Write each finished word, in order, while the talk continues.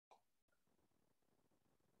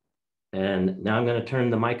And now I'm going to turn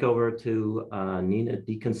the mic over to Nina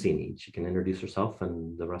DiConsini. She can introduce herself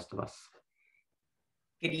and the rest of us.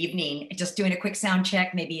 Good evening. Just doing a quick sound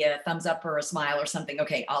check, maybe a thumbs up or a smile or something.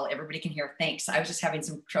 Okay, everybody can hear. Thanks. I was just having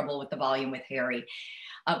some trouble with the volume with Harry.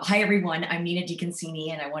 Hi, everyone. I'm Nina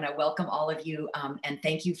DiConsini, and I want to welcome all of you and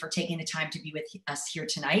thank you for taking the time to be with us here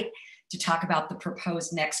tonight to talk about the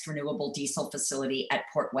proposed next renewable diesel facility at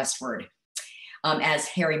Port Westward. As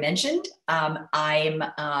Harry mentioned, I'm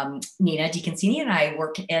Nina DiConsini, and I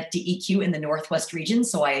work at DEQ in the Northwest region.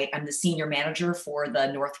 So I'm the senior manager for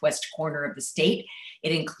the Northwest corner of the state.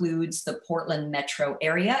 It includes the Portland metro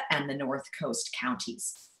area and the North Coast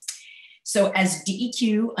counties. So as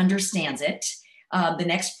DEQ understands it, the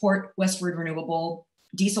next Port Westward renewable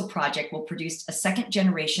diesel project will produce a second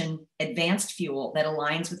generation advanced fuel that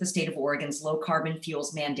aligns with the state of Oregon's low carbon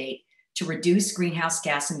fuels mandate to reduce greenhouse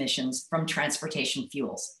gas emissions from transportation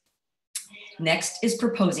fuels. Next is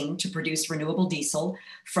proposing to produce renewable diesel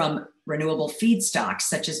from renewable feedstocks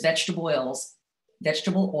such as vegetable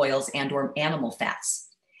oils and or animal fats.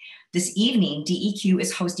 This evening, DEQ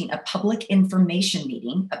is hosting a public information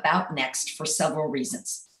meeting about NEXT for several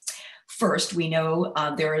reasons. First, we know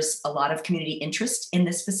there is a lot of community interest in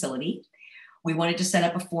this facility. We wanted to set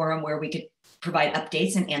up a forum where we could provide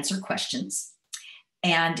updates and answer questions.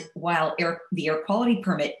 And while the air quality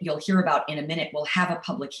permit you'll hear about in a minute will have a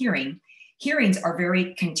public hearing, hearings are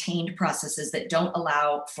very contained processes that don't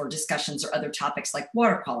allow for discussions or other topics like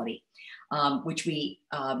water quality, which we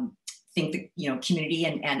think the community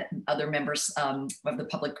and other members of the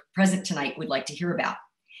public present tonight would like to hear about.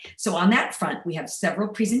 So on that front, we have several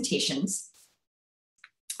presentations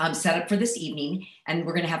set up for this evening, and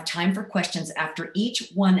we're going to have time for questions after each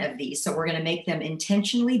one of these. So we're going to make them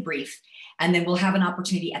intentionally brief, and then we'll have an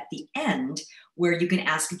opportunity at the end where you can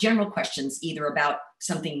ask general questions, either about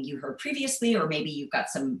something you heard previously, or maybe you've got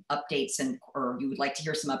some updates or you would like to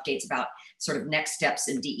hear some updates about sort of next steps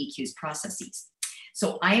in DEQ's processes.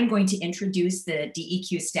 So I am going to introduce the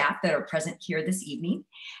DEQ staff that are present here this evening.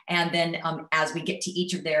 And then as we get to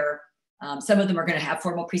each of their some of them are going to have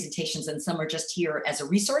formal presentations, and some are just here as a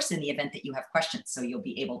resource in the event that you have questions. So you'll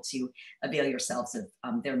be able to avail yourselves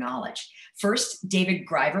of their knowledge. First, David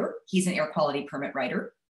Griver, he's an air quality permit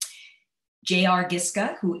writer. J.R.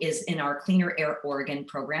 Giska, who is in our Cleaner Air Oregon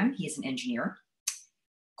program, he is an engineer.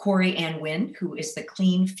 Corey Ann Wynn, who is the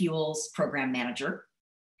Clean Fuels program manager.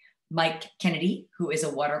 Mike Kennedy, who is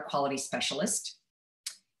a water quality specialist.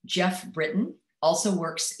 Jeff Britton also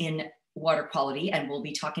works in water quality, and we'll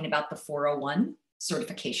be talking about the 401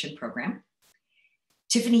 certification program.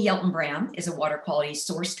 Tiffany Yelton-Bram is a water quality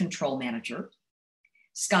source control manager.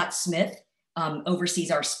 Scott Smith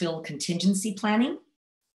oversees our spill contingency planning.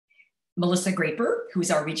 Melissa Graper, who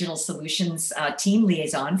is our regional solutions team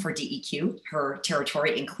liaison for DEQ. Her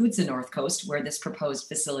territory includes the North Coast, where this proposed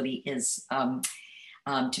facility is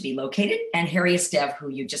to be located. And Harry Estev, who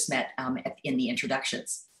you just met in the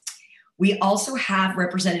introductions. We also have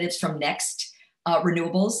representatives from NEXT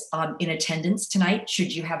Renewables in attendance tonight.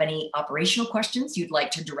 Should you have any operational questions you'd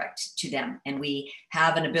like to direct to them, and we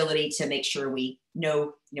have an ability to make sure we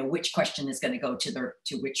know which question is going to go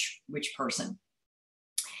to which person.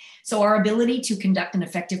 So our ability to conduct an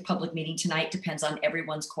effective public meeting tonight depends on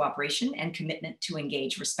everyone's cooperation and commitment to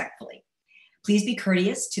engage respectfully. Please be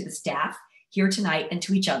courteous to the staff here tonight and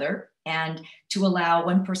to each other, and to allow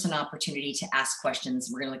one person opportunity to ask questions.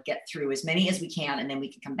 We're going to get through as many as we can, and then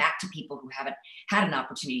we can come back to people who haven't had an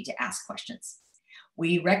opportunity to ask questions.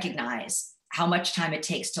 We recognize how much time it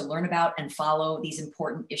takes to learn about and follow these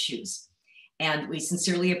important issues, and we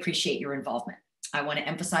sincerely appreciate your involvement. I want to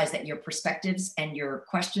emphasize that your perspectives and your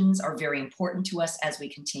questions are very important to us as we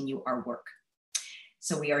continue our work.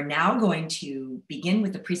 So we are now going to begin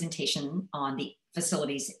with the presentation on the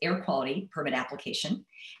facility's air quality permit application.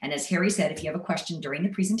 And as Harry said, if you have a question during the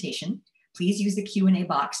presentation, please use the Q&A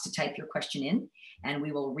box to type your question in, and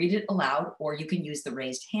we will read it aloud, or you can use the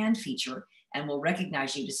raised hand feature and we'll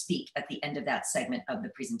recognize you to speak at the end of that segment of the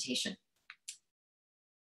presentation.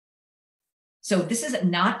 So this is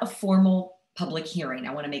not a formal public hearing.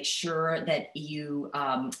 I want to make sure that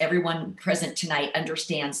everyone present tonight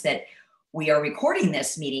understands that we are recording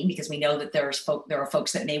this meeting because we know that there are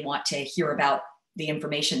folks that may want to hear about the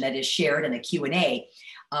information that is shared in the Q&A,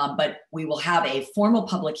 but we will have a formal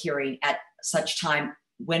public hearing at such time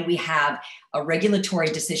when we have a regulatory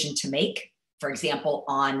decision to make, for example,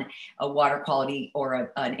 on a water quality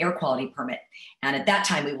or an air quality permit. And at that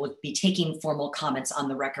time, we will be taking formal comments on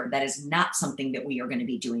the record. That is not something that we are going to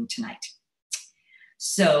be doing tonight.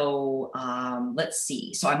 So let's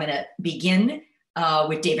see. So I'm going to begin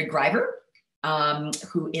with David Griver,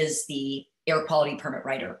 who is the air quality permit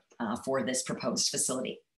writer. for this proposed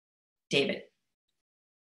facility. David.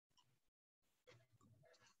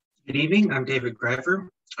 Good evening, I'm David Grever.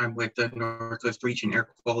 I'm with the Northwest Region Air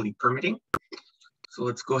Quality Permitting. So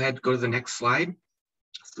let's go ahead and go to the next slide.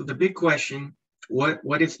 So the big question,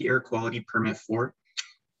 what is the air quality permit for?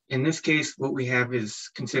 In this case, what we have is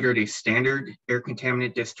considered a standard air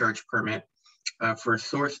contaminant discharge permit for a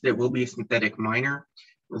source that will be a synthetic minor.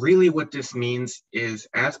 Really what this means is,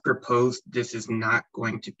 as proposed, this is not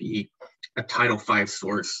going to be a Title V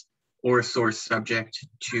source or a source subject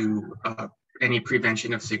to any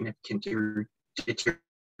prevention of significant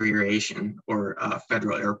deterioration or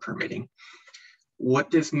federal air permitting.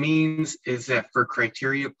 What this means is that for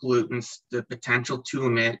criteria pollutants, the potential to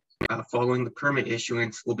emit following the permit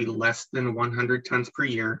issuance will be less than 100 tons per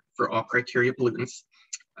year for all criteria pollutants.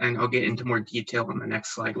 And I'll get into more detail on the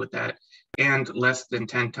next slide with that. And less than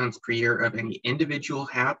 10 tons per year of any individual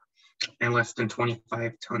HAP, and less than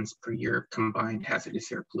 25 tons per year of combined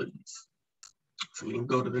hazardous air pollutants. So we can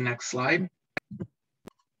go to the next slide.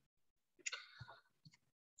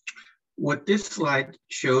 What this slide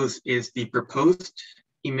shows is the proposed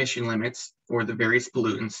emission limits for the various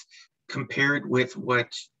pollutants compared with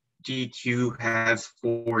what DEQ has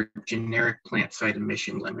for generic plant site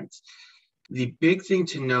emission limits. The big thing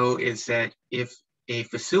to know is that if a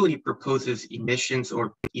facility proposes emissions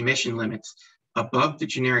or emission limits above the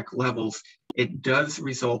generic levels, it does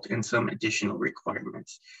result in some additional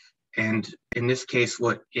requirements. And in this case,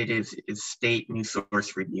 what it is state new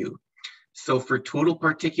source review. So for total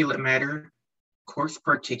particulate matter, coarse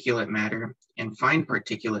particulate matter, and fine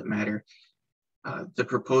particulate matter, the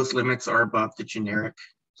proposed limits are above the generic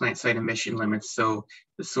plant site emission limits. So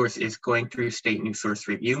the source is going through state new source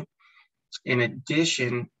review. In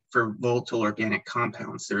addition, for volatile organic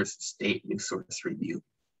compounds, there is state new source review.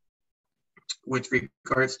 With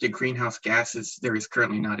regards to greenhouse gases, there is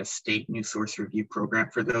currently not a state new source review program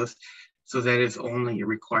for those. So that is only a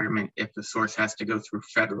requirement if the source has to go through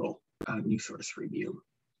federal new source review.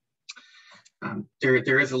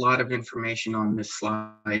 There is a lot of information on this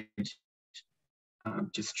slide,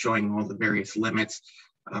 just showing all the various limits,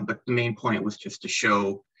 but the main point was just to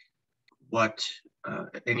show what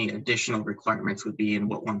any additional requirements would be and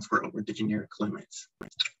what ones were over the generic limits.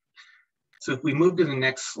 So if we move to the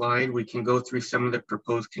next slide, we can go through some of the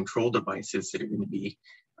proposed control devices that are going to be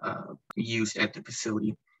used at the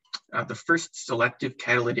facility. The first, selective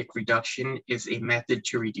catalytic reduction, is a method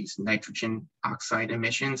to reduce nitrogen oxide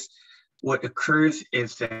emissions. What occurs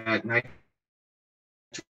is that nitrogen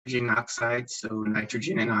oxides, so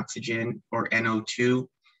nitrogen and oxygen, or NO2,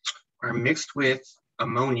 are mixed with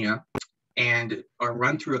ammonia and are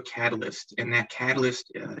run through a catalyst, and that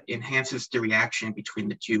catalyst enhances the reaction between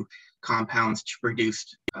the two compounds to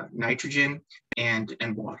produce nitrogen and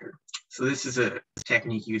water. So this is a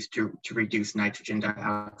technique used to reduce nitrogen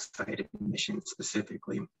dioxide emissions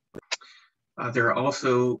specifically. There are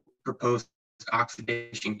also proposed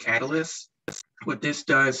oxidation catalysts. What this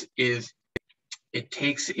does is it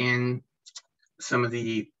takes in some of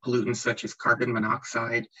the pollutants such as carbon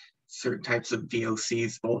monoxide, certain types of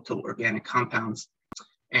VOCs, volatile organic compounds,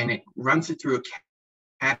 and it runs it through a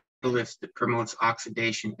catalyst that promotes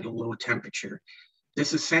oxidation at a low temperature.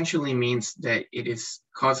 This essentially means that it is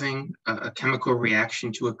causing a chemical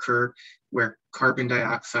reaction to occur where carbon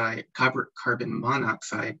monoxide,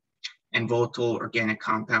 and volatile organic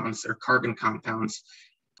compounds or carbon compounds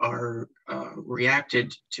are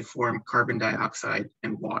reacted to form carbon dioxide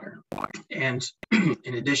and water. And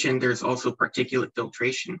in addition, there's also particulate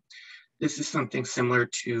filtration. This is something similar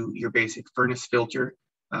to your basic furnace filter,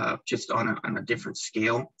 just on a different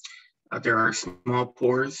scale. There are small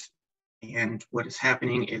pores, and what is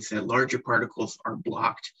happening is that larger particles are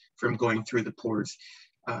blocked from going through the pores.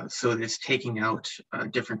 So it is taking out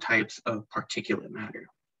different types of particulate matter.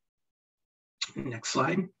 Next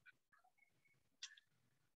slide.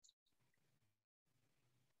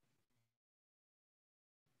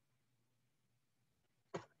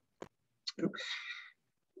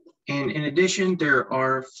 And in addition, there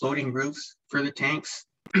are floating roofs for the tanks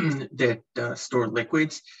that store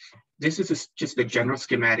liquids. This is just a general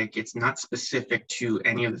schematic. It's not specific to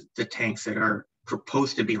any of the tanks that are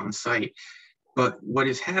proposed to be on site. But what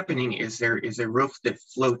is happening is there is a roof that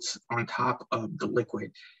floats on top of the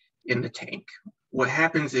liquid in the tank. What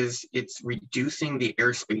happens is it's reducing the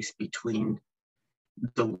airspace between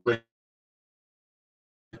the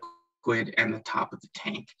liquid and the top of the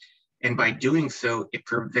tank. And by doing so, it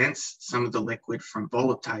prevents some of the liquid from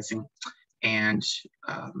volatilizing and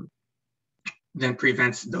then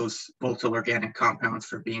prevents those volatile organic compounds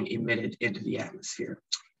from being emitted into the atmosphere.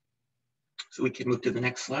 So we can move to the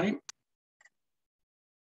next slide.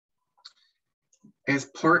 As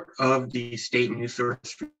part of the state news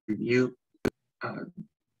source review,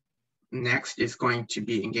 next is going to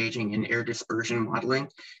be engaging in air dispersion modeling.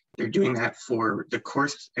 They're doing that for the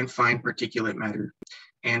coarse and fine particulate matter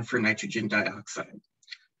and for nitrogen dioxide.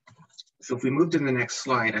 So if we move to the next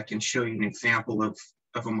slide, I can show you an example of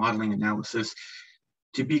a modeling analysis.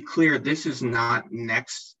 To be clear, this is not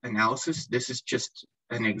next analysis. This is just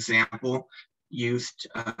an example used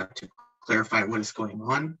to clarify what is going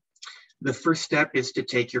on. The first step is to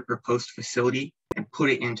take your proposed facility and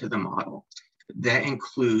put it into the model. That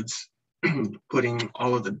includes putting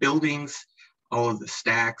all of the buildings, all of the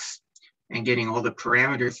stacks, and getting all the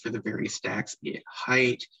parameters for the various stacks, be it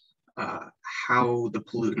height, how the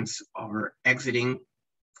pollutants are exiting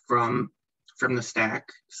from the stack,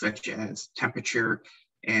 such as temperature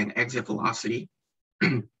and exit velocity,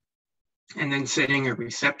 and then setting a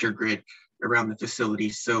receptor grid around the facility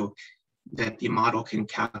so that the model can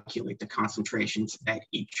calculate the concentrations at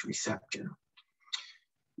each receptor.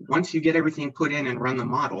 Once you get everything put in and run the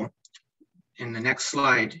model, and the next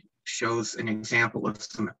slide shows an example of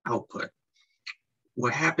some output.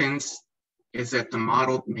 What happens is that the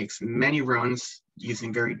model makes many runs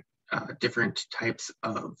using very different types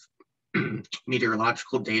of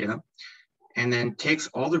meteorological data, and then takes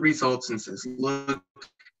all the results and says, look,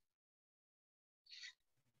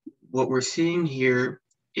 what we're seeing here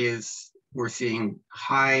is we're seeing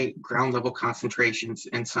high ground level concentrations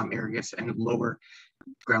in some areas and lower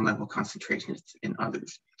ground level concentrations in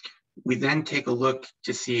others. We then take a look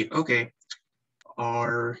to see, okay,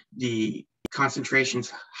 are the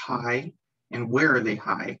concentrations high and where are they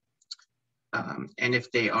high? And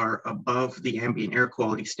if they are above the ambient air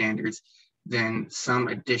quality standards, then some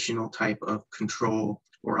additional type of control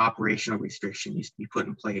or operational restriction needs to be put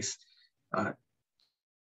in place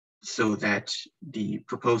so that the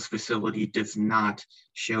proposed facility does not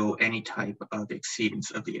show any type of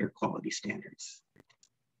exceedance of the air quality standards.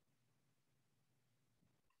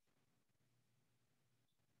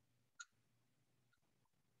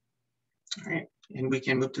 All right, and we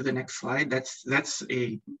can move to the next slide. That's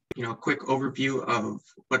a quick overview of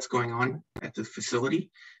what's going on at the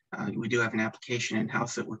facility. We do have an application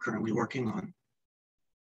in-house that we're currently working on.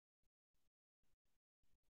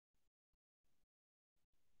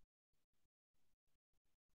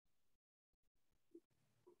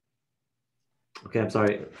 Okay, I'm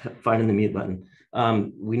sorry, finding the mute button.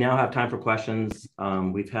 We now have time for questions.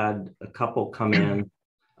 We've had a couple come in.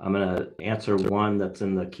 I'm going to answer one that's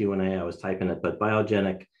in the Q&A. I was typing it, but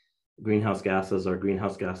biogenic greenhouse gases are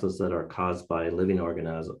greenhouse gases that are caused by living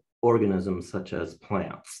organisms such as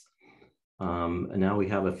plants. And now we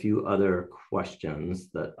have a few other questions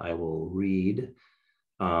that I will read.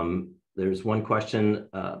 There's one question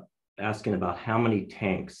asking about how many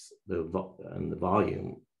tanks and the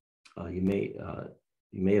volume. You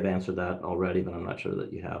may have answered that already, but I'm not sure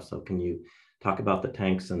that you have. So can you talk about the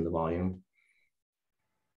tanks and the volume?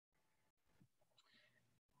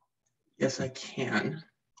 Yes, I can.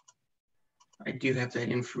 I do have that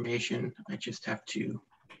information. I just have to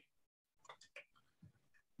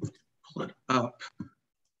pull it up.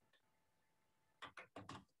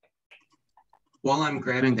 While I'm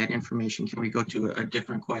grabbing that information, can we go to a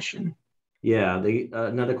different question? Yeah,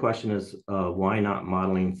 another question is why not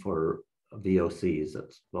modeling for VOCs,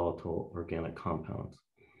 that's volatile organic compounds?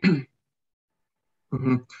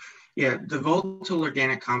 Mm-hmm. Yeah, the volatile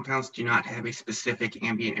organic compounds do not have a specific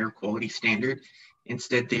ambient air quality standard.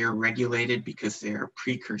 Instead, they are regulated because they are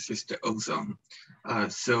precursors to ozone.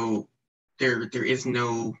 So there is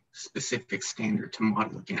no specific standard to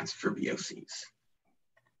model against for VOCs.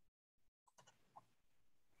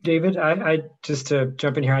 David, I just to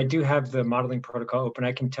jump in here, I do have the modeling protocol open.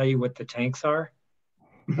 I can tell you what the tanks are,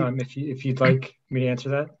 if you'd like me to answer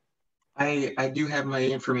that. I do have my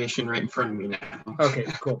information right in front of me now. Okay,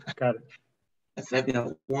 cool, got it. I've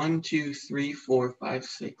got 1, 2, 3, 4, 5,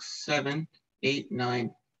 6, 7, 8,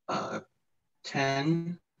 9,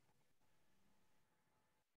 10.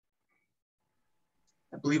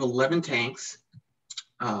 I believe 11 tanks.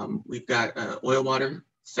 We've got an oil water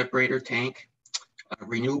separator tank,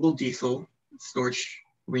 renewable diesel storage,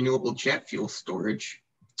 renewable jet fuel storage,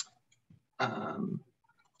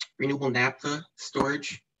 renewable naphtha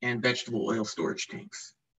storage, and vegetable oil storage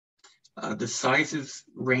tanks. The sizes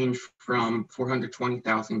range from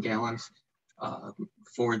 420,000 gallons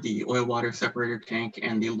for the oil water separator tank,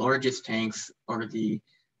 and the largest tanks are the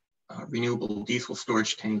renewable diesel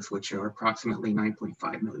storage tanks, which are approximately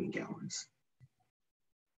 9.5 million gallons.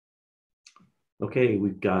 Okay,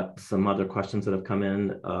 we've got some other questions that have come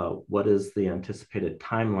in. What is the anticipated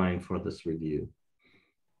timeline for this review?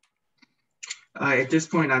 At this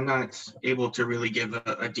point, I'm not able to really give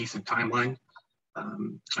a decent timeline.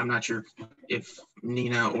 I'm not sure if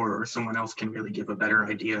Nina or someone else can really give a better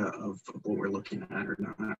idea of what we're looking at or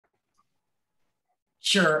not.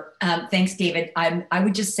 Sure. Thanks, David. I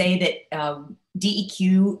would just say that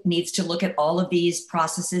DEQ needs to look at all of these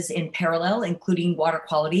processes in parallel, including water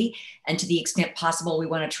quality, and to the extent possible, we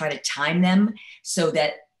want to try to time them so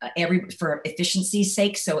that for efficiency's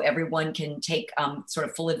sake, so everyone can take sort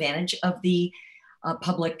of full advantage of the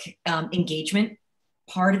public engagement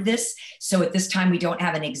part of this. So at this time, we don't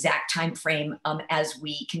have an exact time frame as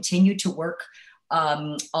we continue to work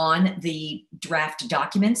on the draft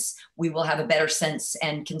documents. We will have a better sense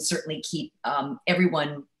and can certainly keep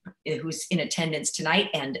everyone who's in attendance tonight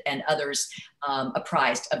and others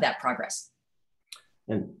apprised of that progress.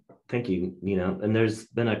 And thank you, Nina. And there's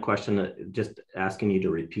been a question just asking you to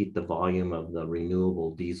repeat the volume of the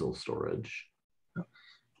renewable diesel storage.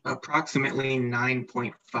 Approximately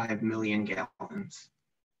 9.5 million gallons.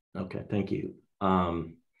 Okay, thank you.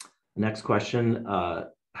 Next question.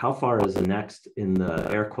 How far is the next in the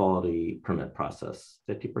air quality permit process?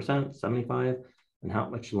 50%, 75? And how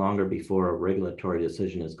much longer before a regulatory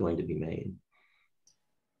decision is going to be made?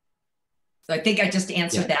 So I think I just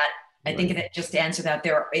answered that. I think that just to answer that,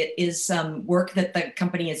 there is some work that the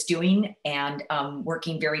company is doing and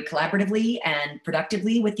working very collaboratively and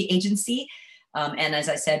productively with the agency. And as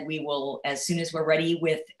I said, we will, as soon as we're ready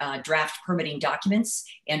with draft permitting documents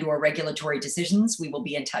and or regulatory decisions, we will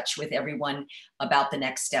be in touch with everyone about the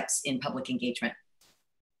next steps in public engagement.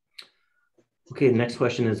 Okay, the next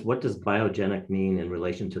question is, what does biogenic mean in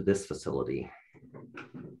relation to this facility?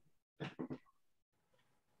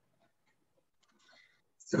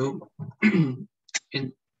 So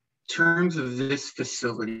in terms of this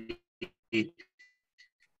facility,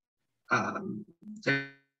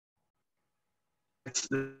 that's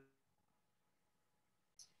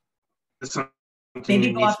something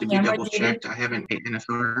maybe that needs to be double checked. I haven't made an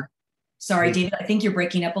authority. Sorry, David, I think you're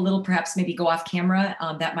breaking up a little. Perhaps maybe go off camera.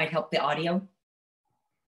 That might help the audio.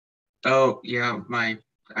 Oh yeah, I'm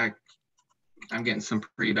getting some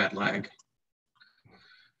pretty bad lag.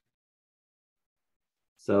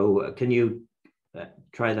 So can you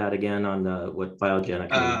try that again on what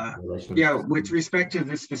biogenic means? Yeah, with respect to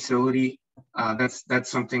this facility, that's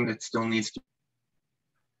something that still needs to.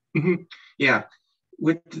 Yeah,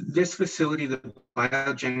 with this facility, the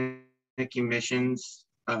biogenic emissions,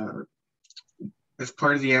 as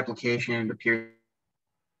part of the application, it appears.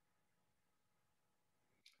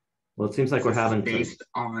 Well, it seems like we're having based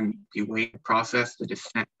on the way the process, the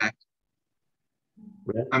descent back.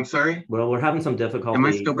 I'm sorry? Well, we're having some difficulty. Am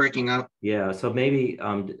I still breaking up? Yeah, so maybe,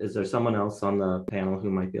 is there someone else on the panel who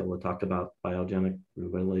might be able to talk about biogenic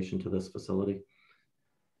in relation to this facility?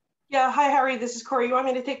 Yeah, hi, Harry, this is Corey. You want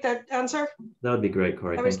me to take that answer? That would be great,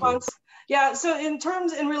 Corey. The response? Yeah, so in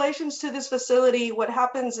relations to this facility, what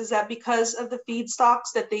happens is that because of the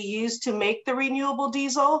feedstocks that they use to make the renewable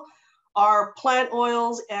diesel are plant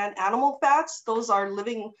oils and animal fats, those are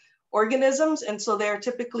living organisms. And so they're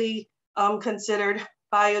typically considered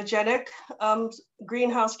biogenic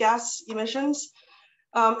greenhouse gas emissions.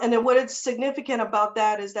 And then what is significant about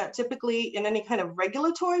that is that typically in any kind of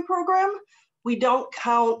regulatory program, we don't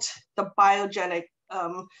count the biogenic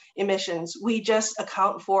emissions. We just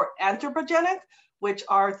account for anthropogenic, which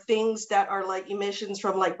are things that are like emissions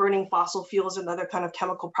from like burning fossil fuels and other kind of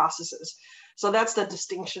chemical processes. So that's the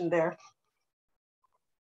distinction there.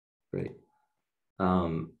 Great.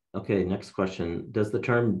 Okay, next question. Does the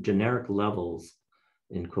term generic levels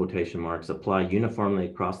in quotation marks apply uniformly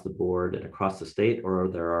across the board and across the state, or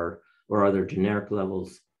are there generic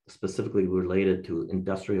levels specifically related to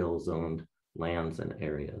industrial zoned lands and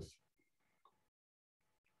areas?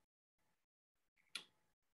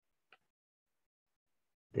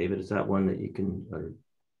 David, is that one that you can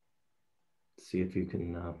see if you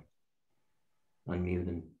can unmute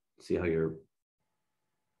and see how your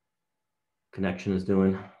connection is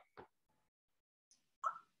doing?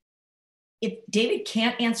 If David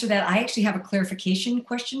can't answer that, I actually have a clarification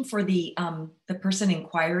question for the person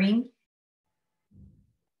inquiring.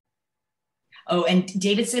 Oh, and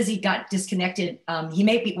David says he got disconnected. He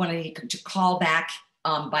may be wanting to call back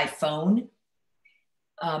by phone.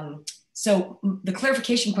 So the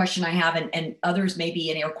clarification question I have, and others maybe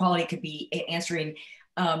in air quality could be answering,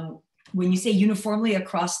 when you say uniformly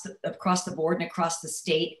across the board and across the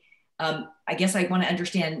state, I guess I want to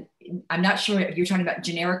understand, I'm not sure if you're talking about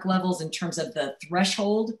generic levels in terms of the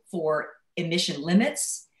threshold for emission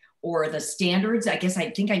limits or the standards. I guess I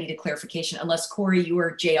think I need a clarification, unless Corey, you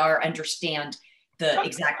or JR understand the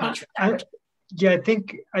exact nature of that. Yeah, I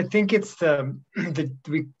think it's the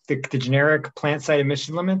generic plant site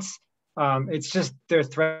emission limits. It's just there are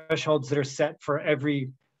thresholds that are set for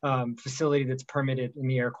every facility that's permitted in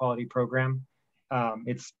the air quality program.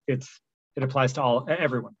 It applies to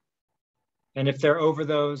everyone. And if they're over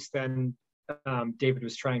those, then David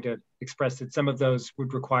was trying to express that some of those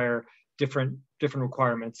would require different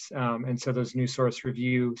requirements. And so those state new source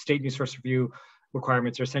review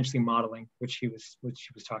requirements are essentially modeling, which he was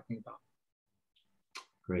talking about.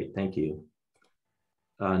 Great, thank you.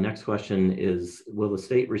 Next question is, will the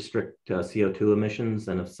state restrict CO2 emissions?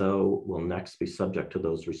 And if so, will NEXT be subject to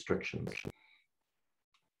those restrictions?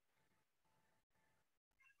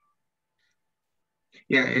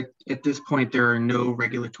 Yeah, at this point, there are no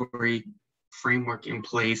regulatory framework in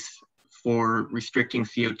place for restricting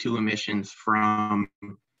CO2 emissions from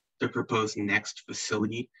the proposed NEXT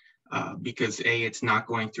facility because A, it's not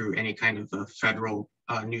going through any kind of a federal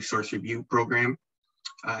new source review program.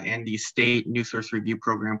 And the state new source review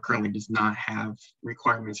program currently does not have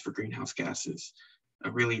requirements for greenhouse gases.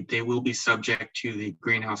 Really, they will be subject to the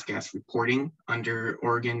greenhouse gas reporting under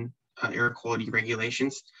Oregon air quality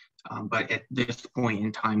regulations. But at this point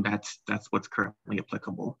in time, that's what's currently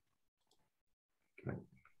applicable. Okay.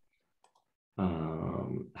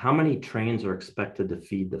 How many trains are expected to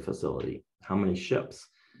feed the facility? How many ships?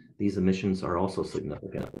 These emissions are also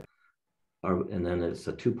significant. And then it's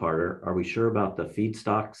a two-parter. Are we sure about the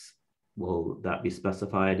feedstocks? Will that be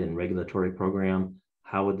specified in regulatory program?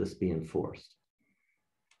 How would this be enforced?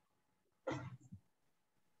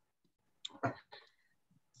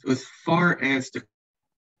 So as far as the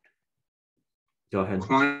Go ahead.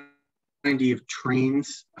 quantity of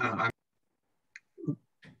trains,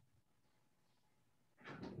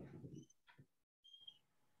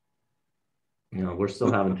 We're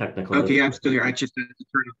still having technical. Okay, I'm still here. I just had to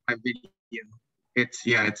turn off my video.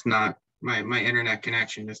 It's not, my internet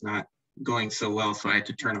connection is not going so well, so I had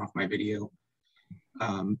to turn off my video.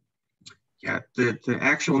 Yeah, the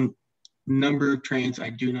actual number of trains, I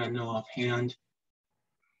do not know offhand.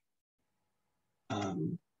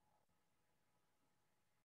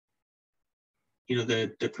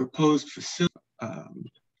 The proposed facility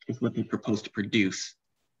is what they propose to produce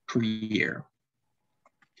per year.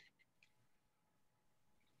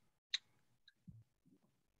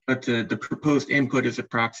 But the proposed input is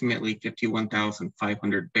approximately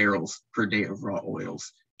 51,500 barrels per day of raw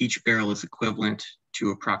oils. Each barrel is equivalent to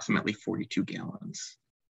approximately 42 gallons.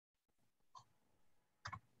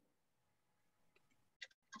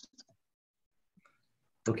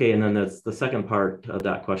 Okay, and then the second part of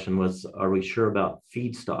that question was, are we sure about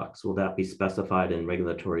feedstocks? Will that be specified in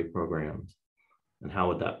regulatory programs? And how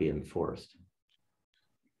would that be enforced?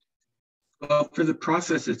 Well, for the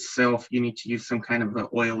process itself, you need to use some kind of an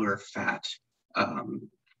oil or fat.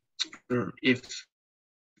 If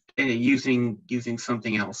using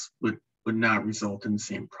something else would not result in the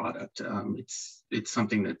same product. It's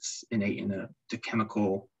something that's innate in the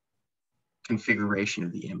chemical configuration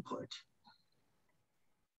of the input.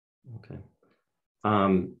 Okay.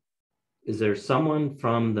 Is there someone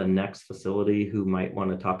from the NEXT facility who might want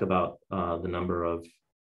to talk about the number of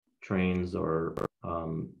trains or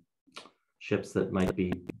ships that might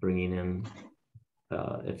be bringing in?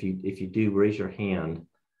 If you do, raise your hand,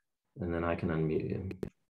 and then I can unmute you.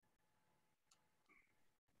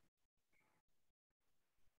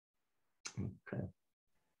 Okay.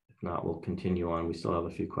 If not, we'll continue on. We still have a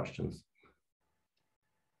few questions.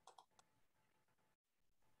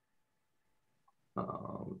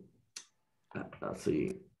 Let's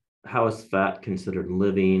see. How is fat considered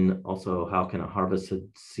living? Also, how can a harvested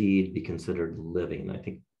seed be considered living? I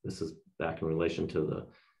think this is back in relation to the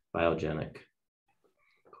biogenic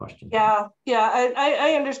question. Yeah,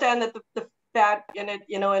 I understand that the fat in it,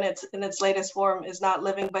 in its latest form is not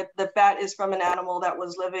living, but the fat is from an animal that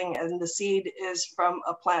was living, and the seed is from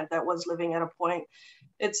a plant that was living at a point.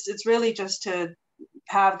 It's really just to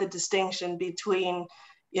have the distinction between,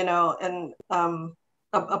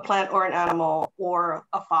 a plant or an animal or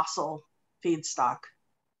a fossil feedstock.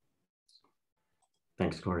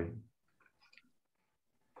 Thanks, Corey.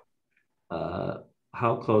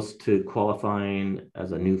 How close to qualifying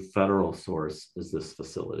as a new federal source is this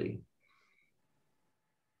facility?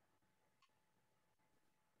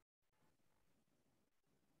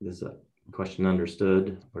 Is that question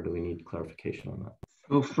understood, or do we need clarification on that?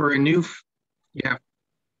 So for a new,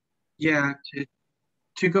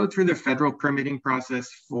 to go through the federal permitting process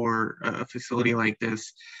for a facility like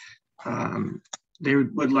this, there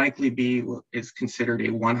would likely be what is considered a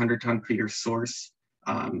 100 ton per year source.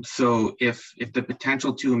 So if the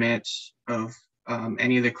potential to emit of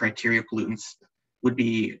any of the criteria pollutants would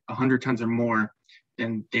be 100 tons or more,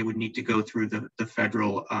 then they would need to go through the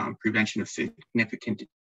federal prevention of significant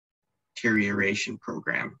deterioration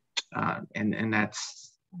program. And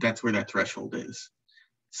that's where that threshold is.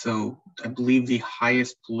 So I believe the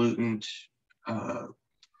highest pollutant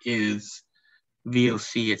is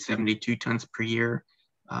VOC at 72 tons per year.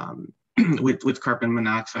 With carbon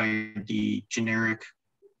monoxide, the generic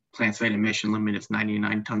plant site emission limit is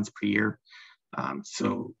 99 tons per year.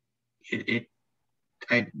 So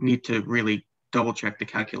I need to really double check the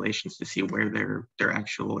calculations to see where their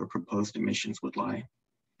actual or proposed emissions would lie.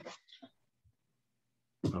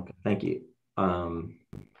 Okay, thank you. And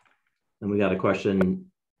we got a question.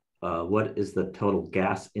 What is the total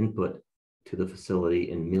gas input to the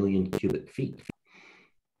facility in million cubic feet?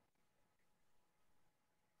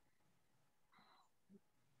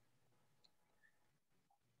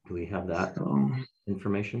 Do we have that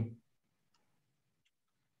information?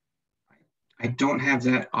 I don't have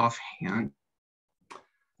that offhand.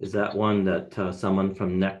 Is that one that someone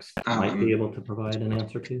from Next might be able to provide an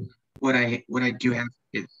answer to? What I do have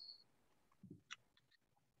is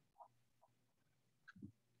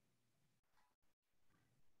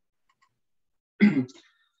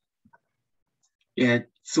yeah.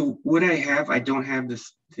 So what I have, I don't have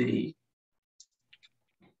the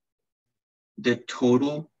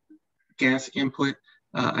total gas input.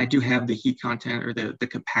 I do have the heat content or the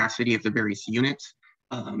capacity of the various units.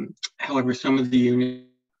 However, some of the units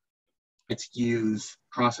use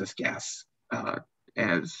process gas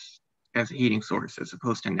as a heating source as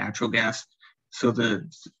opposed to natural gas. So the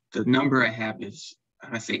number I have is,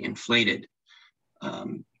 I say, inflated,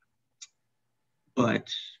 but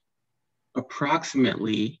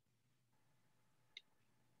approximately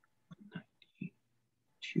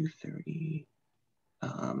 230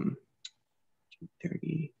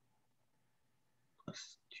 230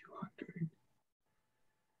 plus 200.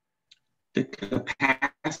 The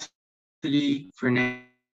capacity for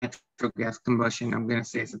natural gas combustion, I'm going to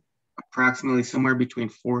say, is approximately somewhere between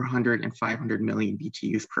 400 and 500 million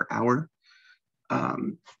BTUs per hour.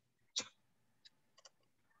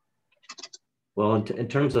 Well, in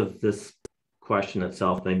terms of this question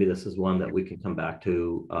itself, maybe this is one that we can come back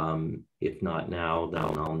to. If not now, then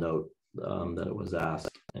I'll note that it was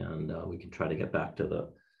asked, and we can try to get back to the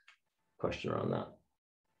question around that.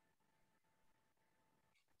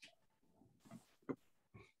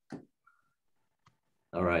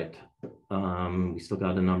 All right, we still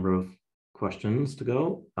got a number of questions to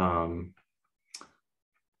go.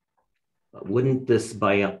 Wouldn't this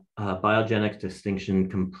biogenic distinction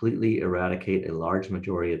completely eradicate a large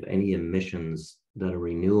majority of any emissions that a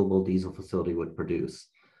renewable diesel facility would produce?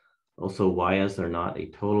 Also, why is there not a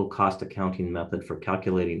total cost accounting method for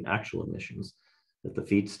calculating actual emissions? If the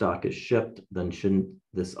feedstock is shipped, then shouldn't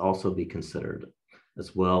this also be considered,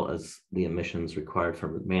 as well as the emissions required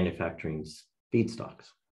for manufacturing feedstocks?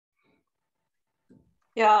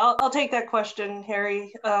 Yeah, I'll take that question,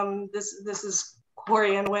 Harry. This is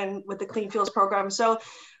Corey and Wynn with the Clean Fuels program. So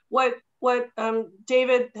what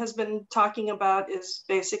David has been talking about is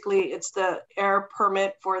basically it's the air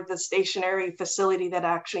permit for the stationary facility that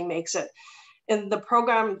actually makes it. In the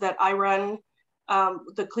program that I run,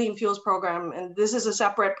 the Clean Fuels program, and this is a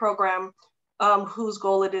separate program whose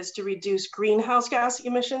goal it is to reduce greenhouse gas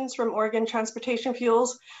emissions from Oregon transportation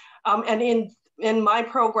fuels. And in my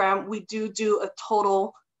program, we do a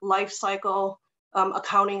total life cycle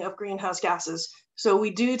accounting of greenhouse gases. So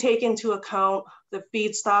we do take into account the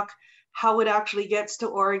feedstock, how it actually gets to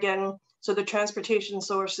Oregon, so the transportation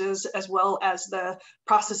sources, as well as the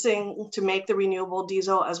processing to make the renewable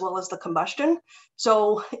diesel, as well as the combustion.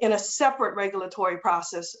 So in a separate regulatory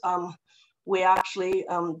process, we actually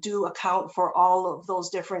do account for all of those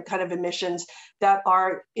different kind of emissions that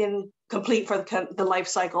are complete for the life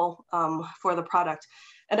cycle for the product.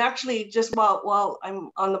 And actually, just while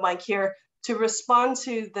I'm on the mic here, to respond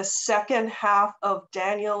to the second half of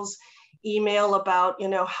Daniel's email about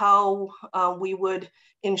how we would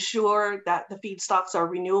ensure that the feedstocks are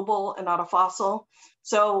renewable and not a fossil.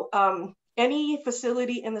 So any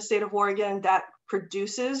facility in the state of Oregon that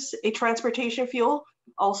produces a transportation fuel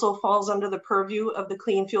also falls under the purview of the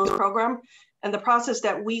Clean Fuels program. And the process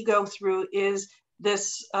that we go through is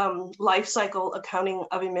this life cycle accounting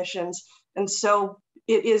of emissions. And so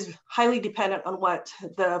it is highly dependent on what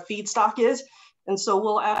the feedstock is. And so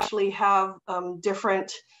we'll actually have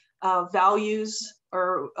different values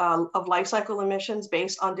or of life cycle emissions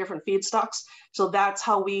based on different feedstocks. So that's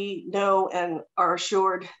how we know and are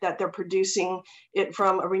assured that they're producing it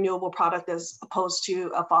from a renewable product as opposed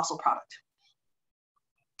to a fossil product.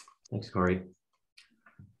 Thanks, Corey.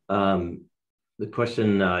 The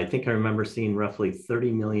question, I think I remember seeing roughly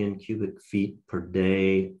 30 million cubic feet per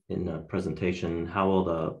day in the presentation. How will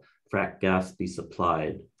the frac gas be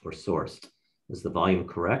supplied or sourced? Is the volume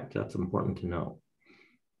correct? That's important to know.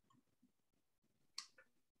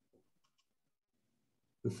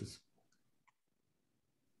 Do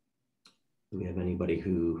we have anybody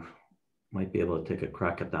who might be able to take a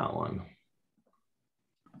crack at that one?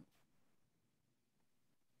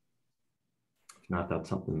 If not, that's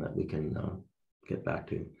something that we can get back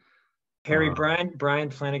to. Harry, Brian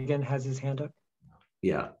Flanagan has his hand up.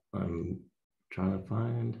 Yeah, I'm trying to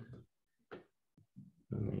find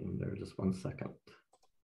the name there. Just 1 second.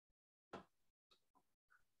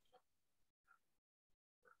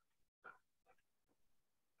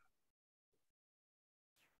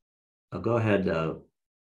 I'll go ahead. Okay,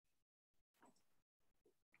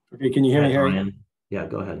 can you hear me, Harry? Brian. Yeah,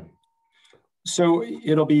 go ahead. So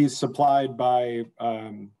it'll be supplied by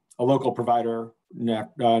a local provider,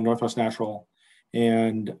 Northwest Natural.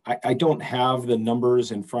 And I don't have the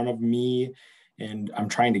numbers in front of me, and I'm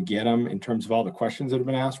trying to get them in terms of all the questions that have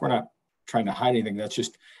been asked. We're not trying to hide anything. That's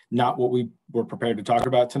just not what we were prepared to talk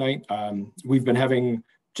about tonight. We've been having,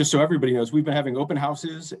 just so everybody knows, we've been having open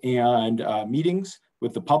houses and meetings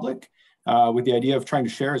with the public with the idea of trying to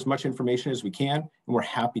share as much information as we can, and we're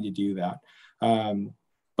happy to do that.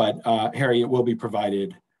 But Harry, it will be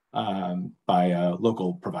provided by a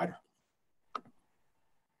local provider.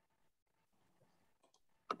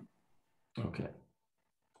 Okay.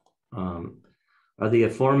 Are the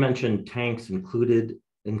aforementioned tanks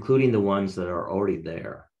including the ones that are already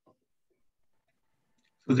there?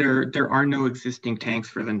 So there are no existing tanks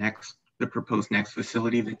for the proposed next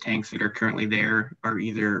facility. The tanks that are currently there are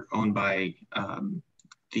either owned by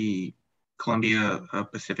the Columbia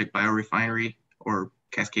Pacific Biorefinery or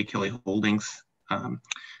Cascade Kelly Holdings,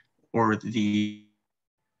 or the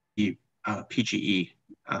PGE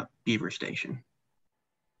Beaver Station.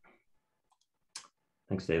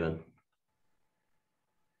 Thanks, David.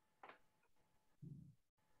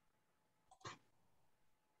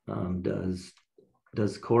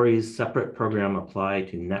 Does Corey's separate program apply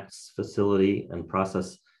to next facility and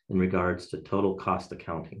process in regards to total cost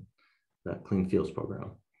accounting, that Clean Fuels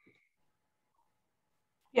program?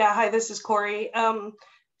 Yeah, hi, this is Corey.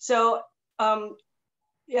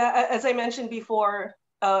 Yeah, as I mentioned before,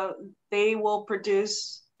 they will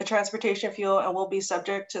produce a transportation fuel and will be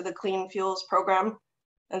subject to the Clean Fuels program.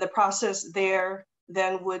 And the process there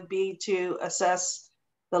then would be to assess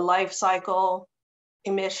the life cycle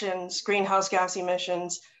emissions, greenhouse gas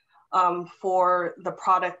emissions for the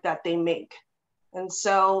product that they make. And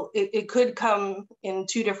so it could come in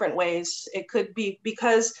two different ways. It could be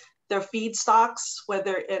because their feedstocks,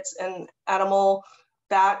 whether it's an animal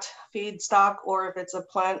fat feedstock or if it's a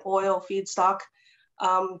plant oil feedstock,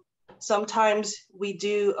 sometimes we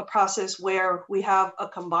do a process where we have a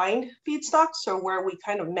combined feedstock, so where we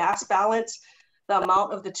kind of mass balance the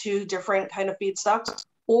amount of the two different kind of feedstocks,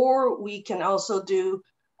 or we can also do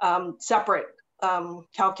separate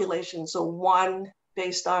calculations, so one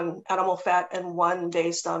based on animal fat and one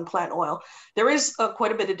based on plant oil. There is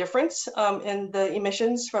quite a bit of difference in the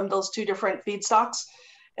emissions from those two different feedstocks.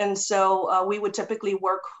 And so we would typically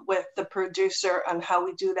work with the producer on how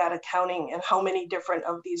we do that accounting and how many different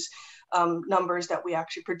of these numbers that we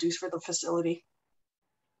actually produce for the facility.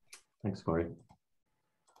 Thanks, Corey.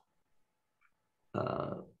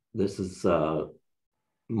 This is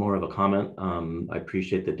more of a comment. I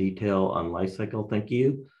appreciate the detail on life cycle. Thank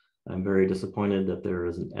you. I'm very disappointed that there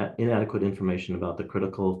is inadequate information about the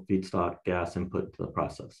critical feedstock gas input to the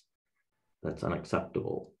process. That's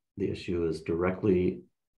unacceptable. The issue is directly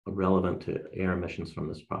relevant to air emissions from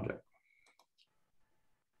this project.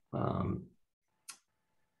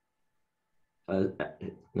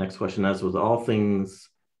 Next question, as with all things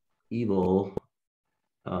evil,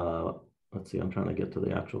 let's see, I'm trying to get to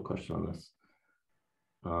the actual question on this.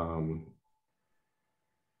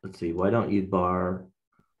 Let's see, why don't you bar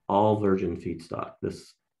all virgin feedstock?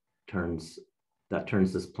 That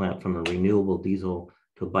turns this plant from a renewable diesel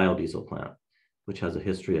to a biodiesel plant, which has a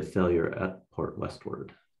history of failure at Port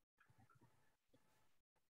Westward.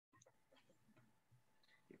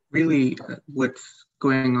 Really, what's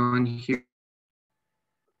going on here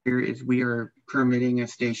is we are permitting a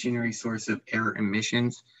stationary source of air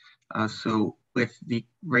emissions. So with the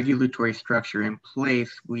regulatory structure in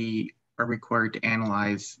place, we are required to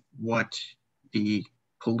analyze what the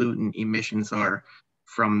pollutant emissions are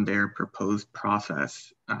from their proposed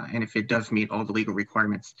process. And if it does meet all the legal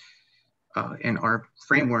requirements in our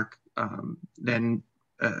framework, then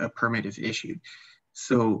a permit is issued.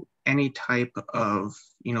 So any type of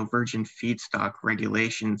virgin feedstock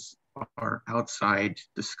regulations are outside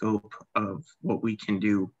the scope of what we can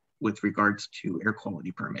do with regards to air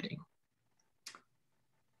quality permitting.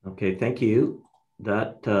 Okay, thank you.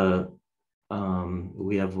 That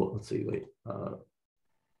we have, let's see, wait.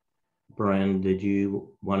 Brian, did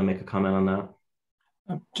you want to make a comment on that?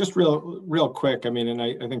 Just real quick. I mean, and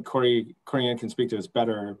I think Corianne can speak to this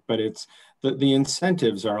better, but it's the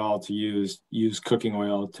incentives are all to use cooking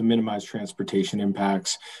oil to minimize transportation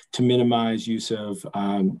impacts, to minimize use of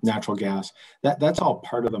natural gas. That's all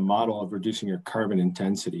part of the model of reducing your carbon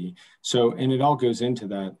intensity. So, and it all goes into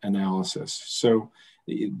that analysis. So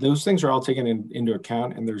those things are all taken into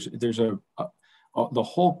account, and there's the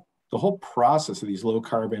whole process of these low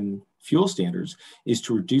carbon fuel standards is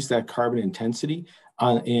to reduce that carbon intensity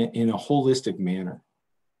in a holistic manner.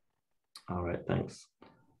 All right, thanks.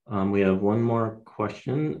 We have one more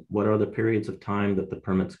question. What are the periods of time that the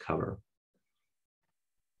permits cover?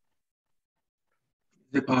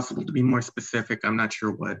 Is it possible to be more specific? I'm not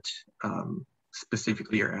sure what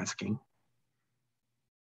specifically you're asking.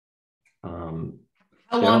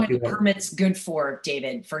 How long are the permits good for,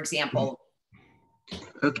 David, for example?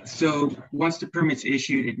 Okay, so once the permit's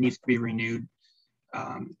issued, it needs to be renewed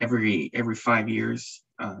every 5 years.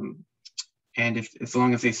 And as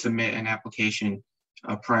long as they submit an application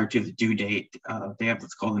prior to the due date, they have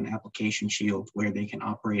what's called an application shield, where they can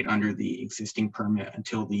operate under the existing permit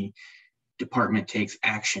until the department takes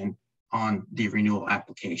action on the renewal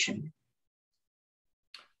application.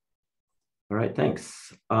 All right,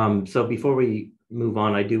 thanks. So before we move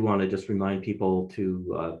on, I do want to just remind people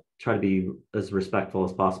to try to be as respectful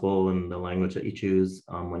as possible in the language that you choose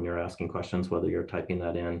when you're asking questions, whether you're typing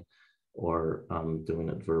that in or doing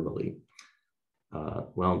it verbally.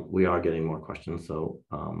 Well, we are getting more questions, so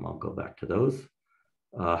I'll go back to those.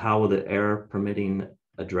 How will the air permitting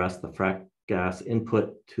address the frac gas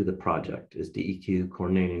input to the project? Is DEQ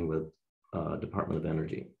coordinating with Department of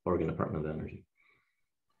Energy, Oregon Department of Energy?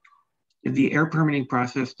 The air permitting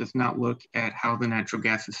process does not look at how the natural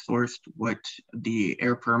gas is sourced. What the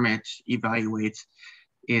air permit evaluates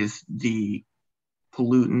is the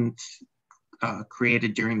pollutants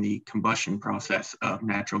created during the combustion process of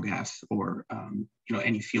natural gas, or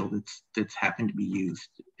any fuel that's happened to be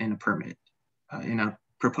used in a permit in a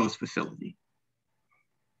proposed facility.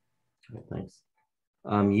 Okay, thanks.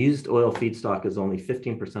 Used oil feedstock is only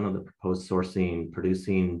 15% of the proposed sourcing,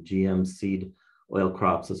 producing GM seed oil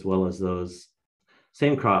crops, as well as those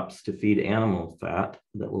same crops to feed animal fat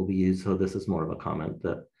that will be used. So this is more of a comment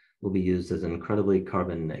that will be used as incredibly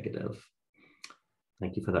carbon negative.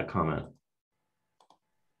 Thank you for that comment.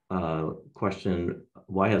 Question,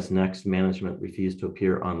 why has Next management refused to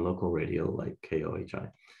appear on local radio like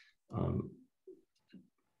KOHI?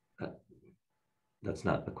 That's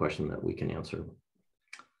not a question that we can answer.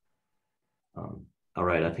 All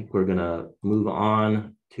right, I think we're gonna move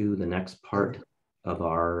on to the next part of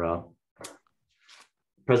our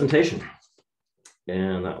presentation.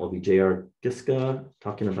 And that will be J.R. Giska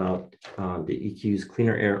talking about the EQ's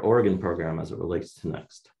Cleaner Air Oregon program as it relates to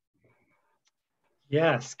Next.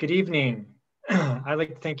 Yes, good evening. I'd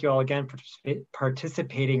like to thank you all again for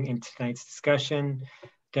participating in tonight's discussion.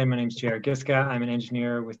 Again, my name is J.R. Giska. I'm an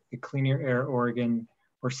engineer with the Cleaner Air Oregon,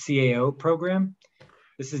 or CAO program.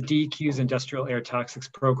 This is DEQ's Industrial Air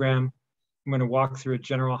Toxics program. I'm going to walk through a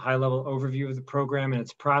general high-level overview of the program and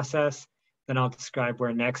its process. Then I'll describe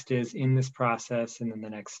where Next is in this process and then the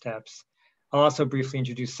next steps. I'll also briefly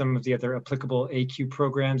introduce some of the other applicable AQ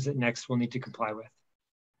programs that Next will need to comply with.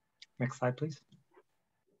 Next slide, please.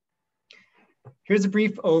 Here's a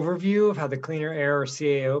brief overview of how the Cleaner Air, or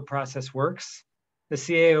CAO, process works. The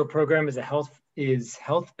CAO program is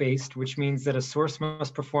health-based, which means that a source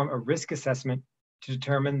must perform a risk assessment to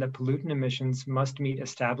determine that pollutant emissions must meet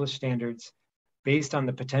established standards based on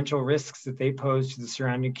the potential risks that they pose to the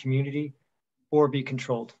surrounding community or be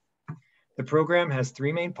controlled. The program has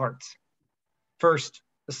three main parts. First,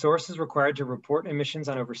 the source is required to report emissions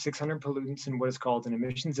on over 600 pollutants in what is called an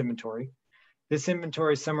emissions inventory. This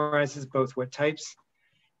inventory summarizes both what types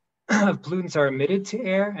of pollutants are emitted to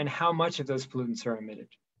air and how much of those pollutants are emitted.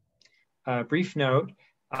 Brief note,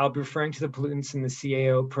 I'll be referring to the pollutants in the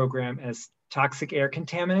CAO program as toxic air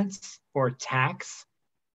contaminants, or TACs,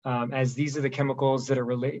 as these are the chemicals that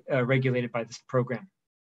are regulated by this program.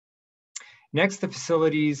 Next, the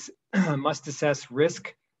facilities must assess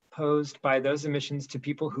risk posed by those emissions to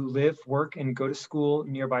people who live, work, and go to school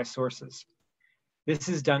nearby sources. This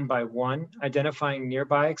is done by 1, identifying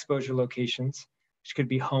nearby exposure locations, which could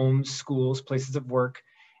be homes, schools, places of work,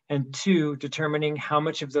 and 2, determining how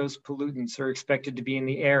much of those pollutants are expected to be in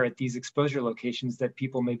the air at these exposure locations that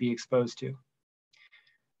people may be exposed to.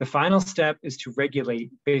 The final step is to regulate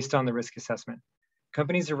based on the risk assessment.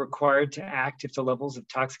 Companies are required to act if the levels of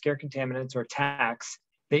toxic air contaminants or TACs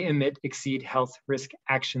they emit exceed health risk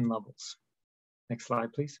action levels. Next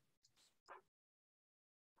slide, please.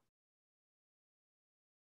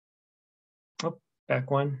 Oh, back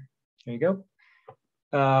one. There you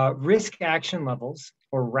go. Risk action levels,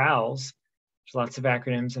 or RALs, there's lots of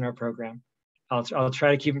acronyms in our program. I'll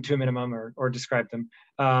try to keep them to a minimum or describe them,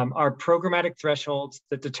 are programmatic thresholds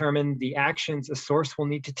that determine the actions a source will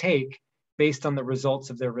need to take based on the results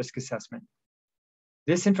of their risk assessment.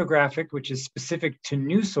 This infographic, which is specific to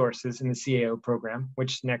new sources in the CAO program,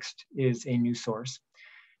 which next is a new source,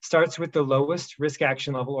 starts with the lowest risk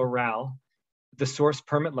action level, or RAL, the source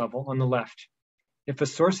permit level on the left. If a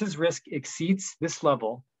source's risk exceeds this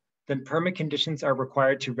level, then permit conditions are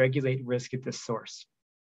required to regulate risk at this source.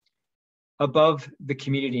 Above the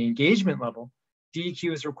community engagement level,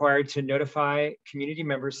 DEQ is required to notify community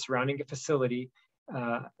members surrounding a facility,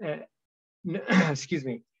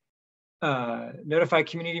 notify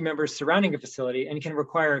community members surrounding a facility, and can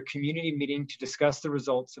require a community meeting to discuss the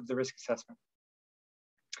results of the risk assessment.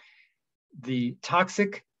 The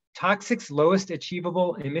toxic's lowest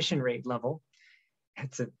achievable emission rate level,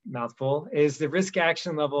 it's a mouthful, is the risk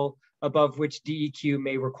action level above which DEQ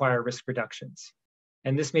may require risk reductions.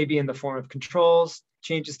 And this may be in the form of controls,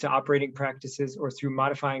 changes to operating practices, or through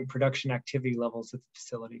modifying production activity levels at the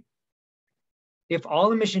facility. If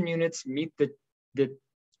all emission units meet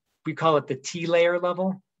we call it the T layer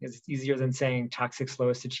level, it's easier than saying toxic's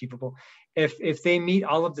lowest achievable. If they meet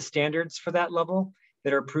all of the standards for that level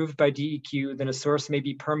that are approved by DEQ, then a source may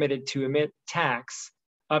be permitted to emit TACs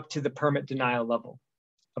up to the permit denial level.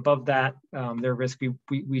 Above that, their risk,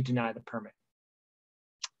 we deny the permit.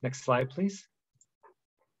 Next slide, please.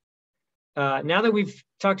 Now that we've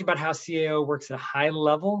talked about how CAO works at a high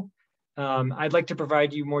level, I'd like to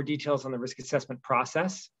provide you more details on the risk assessment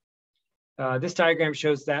process. This diagram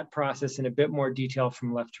shows that process in a bit more detail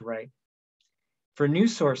from left to right. For new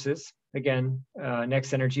sources, again,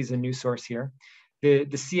 Next Energy is a new source here, the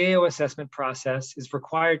CAO assessment process is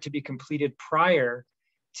required to be completed prior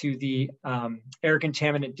to the air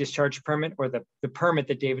contaminant discharge permit, or the permit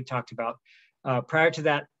that David talked about, prior to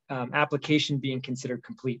that application being considered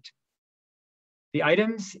complete. The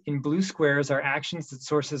items in blue squares are actions that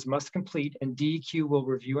sources must complete, and DEQ will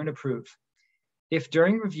review and approve. If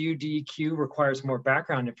during review DEQ requires more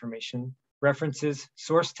background information, references,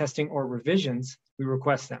 source testing, or revisions, we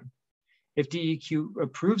request them. If DEQ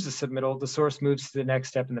approves the submittal, the source moves to the next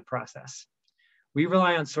step in the process. We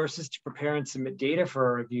rely on sources to prepare and submit data for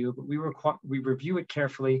our review, but we review it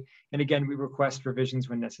carefully, and again, we request revisions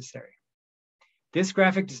when necessary. This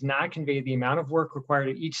graphic does not convey the amount of work required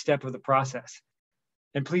at each step of the process.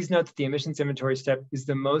 And please note that the emissions inventory step is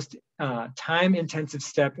the most time-intensive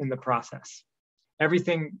step in the process.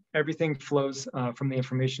 Everything flows from the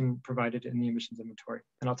information provided in the emissions inventory,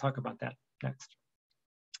 and I'll talk about that next.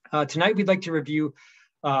 Tonight, we'd like to review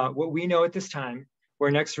what we know at this time,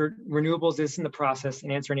 where Next Renewables is in the process,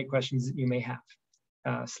 and answer any questions that you may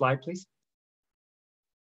have. Slide, please.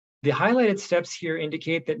 The highlighted steps here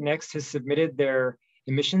indicate that Next has submitted their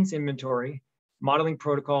emissions inventory, modeling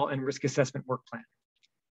protocol, and risk assessment work plan.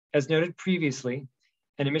 As noted previously,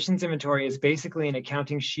 an emissions inventory is basically an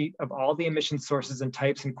accounting sheet of all the emission sources and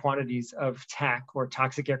types and quantities of TAC, or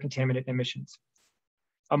toxic air contaminant emissions.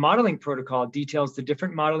 A modeling protocol details the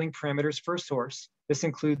different modeling parameters for a source. This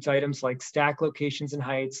includes items like stack locations and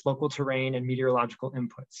heights, local terrain, and meteorological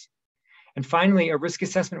inputs. And finally, a risk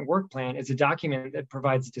assessment work plan is a document that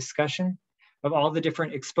provides discussion of all the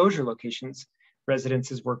different exposure locations,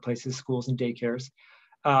 residences, workplaces, schools, and daycares,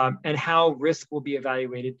 and how risk will be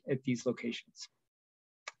evaluated at these locations.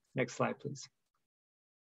 Next slide, please.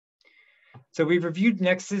 So we've reviewed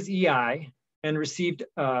Next's EI and received,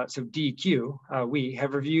 so DEQ, we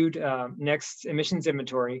have reviewed Next's emissions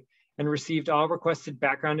inventory and received all requested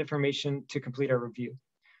background information to complete our review.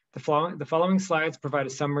 The following slides provide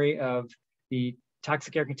a summary of the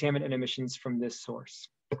toxic air contaminant emissions from this source.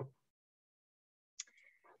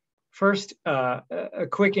 First, a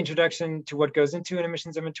quick introduction to what goes into an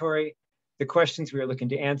emissions inventory, the questions we are looking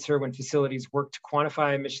to answer when facilities work to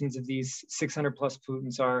quantify emissions of these 600 plus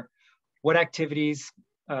pollutants are: what activities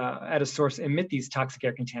at a source emit these toxic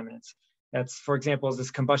air contaminants? That's, for example, is this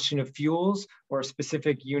combustion of fuels or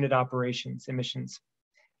specific unit operations emissions?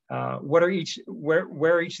 Where are each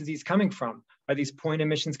of these coming from? Are these point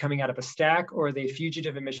emissions coming out of a stack, or are they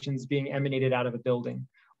fugitive emissions being emanated out of a building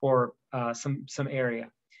or some area?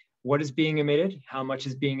 What is being emitted? How much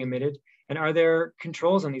is being emitted? And are there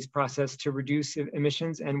controls on these processes to reduce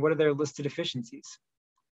emissions, and what are their listed efficiencies?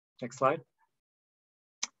 Next slide.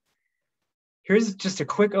 Here's just a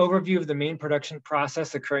quick overview of the main production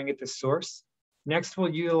process occurring at this source. Next, we'll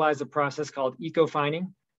utilize a process called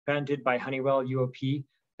eco-fining, patented by Honeywell UOP,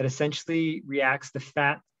 that essentially reacts the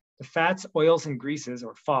fats, oils, and greases,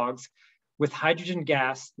 or fogs, with hydrogen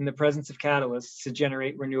gas in the presence of catalysts to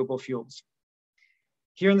generate renewable fuels.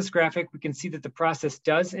 Here in this graphic, we can see that the process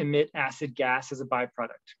does emit acid gas as a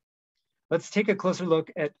byproduct. Let's take a closer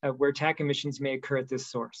look at where TAC emissions may occur at this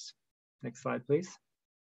source. Next slide, please.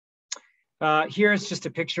 Here is just a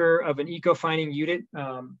picture of an eco-fining unit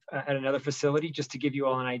at another facility, just to give you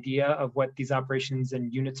all an idea of what these operations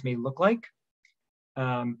and units may look like.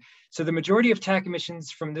 So the majority of TAC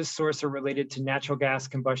emissions from this source are related to natural gas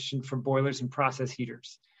combustion from boilers and process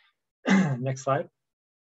heaters. Next slide.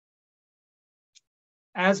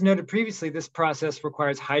 As noted previously, this process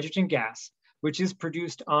requires hydrogen gas, which is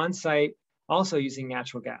produced on site also using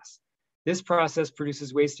natural gas. This process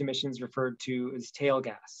produces waste emissions referred to as tail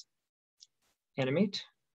gas. Animate.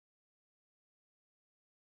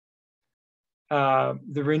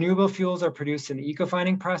 The renewable fuels are produced in the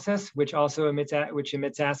eco-fining process, which also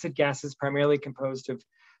emits acid gases primarily composed of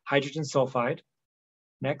hydrogen sulfide.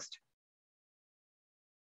 Next.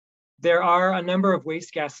 There are a number of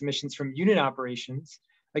waste gas emissions from unit operations,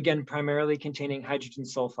 again, primarily containing hydrogen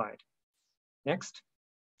sulfide. Next.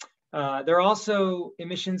 There are also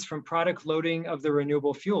emissions from product loading of the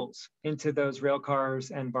renewable fuels into those rail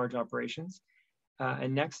cars and barge operations.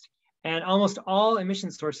 And next. And almost all emission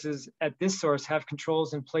sources at this source have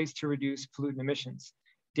controls in place to reduce pollutant emissions.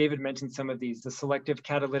 David mentioned some of these, the selective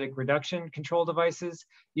catalytic reduction control devices,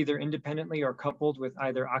 either independently or coupled with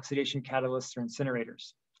either oxidation catalysts or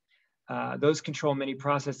incinerators. Those control many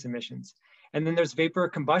process emissions. And then there's vapor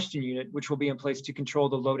combustion unit, which will be in place to control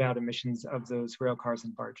the load out emissions of those rail cars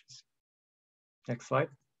and barges. Next slide.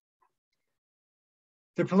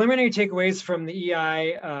 The preliminary takeaways from the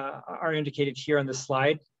EI are indicated here on the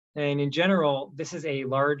slide. And in general, this is a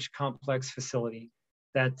large, complex facility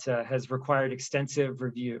that has required extensive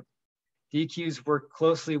review. DEQs work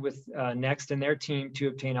closely with NEXT and their team to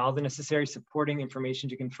obtain all the necessary supporting information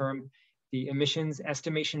to confirm the emissions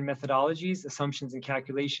estimation methodologies, assumptions, and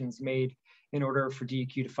calculations made in order for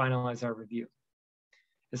DEQ to finalize our review.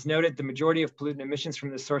 As noted, the majority of pollutant emissions from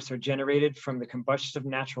this source are generated from the combustion of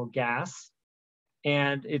natural gas.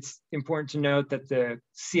 And it's important to note that the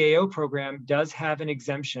CAO program does have an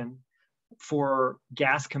exemption for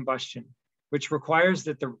gas combustion, which requires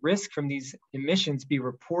that the risk from these emissions be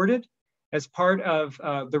reported as part of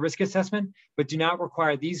the risk assessment, but do not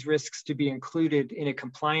require these risks to be included in a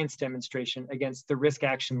compliance demonstration against the risk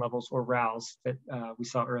action levels, or RALs, that we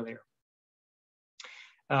saw earlier.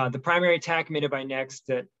 The primary TAC emitted by NEXT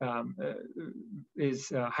that is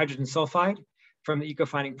hydrogen sulfide from the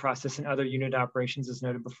eco-fining process and other unit operations, as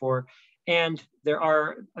noted before. And there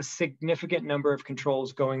are a significant number of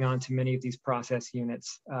controls going on to many of these process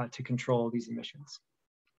units to control these emissions.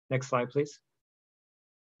 Next slide, please.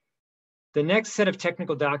 The next set of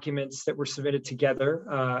technical documents that were submitted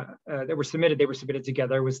together, they were submitted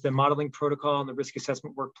together, was the modeling protocol and the risk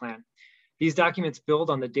assessment work plan. These documents build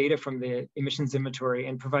on the data from the emissions inventory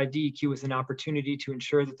and provide DEQ with an opportunity to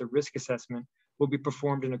ensure that the risk assessment will be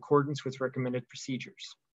performed in accordance with recommended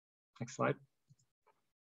procedures. Next slide.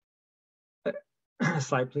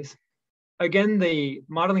 Slide, please. Again, the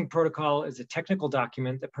modeling protocol is a technical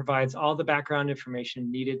document that provides all the background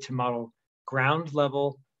information needed to model ground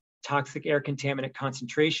level toxic air contaminant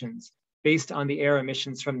concentrations based on the air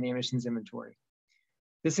emissions from the emissions inventory.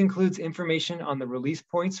 This includes information on the release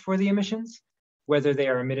points for the emissions, whether they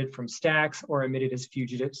are emitted from stacks or emitted as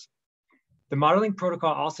fugitives. The modeling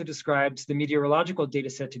protocol also describes the meteorological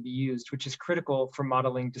data set to be used, which is critical for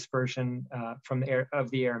modeling dispersion from the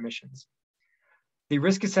air emissions. The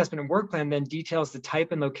risk assessment and work plan then details the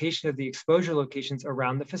type and location of the exposure locations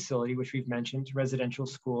around the facility, which we've mentioned, residential,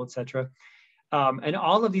 school, et cetera. And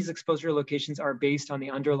all of these exposure locations are based on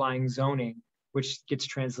the underlying zoning, which gets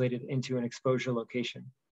translated into an exposure location.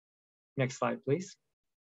 Next slide, please.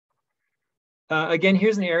 Again,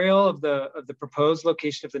 here's an aerial of the proposed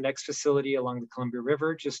location of the next facility along the Columbia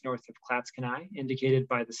River, just north of Clatskanie, indicated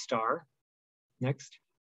by the star. Next.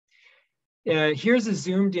 Here's a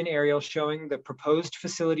zoomed in aerial showing the proposed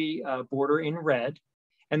facility border in red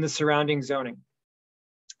and the surrounding zoning.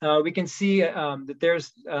 We can see that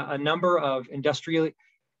there's a number of industrial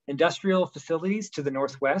facilities to the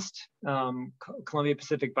northwest, Columbia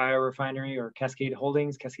Pacific Biorefinery, or Cascade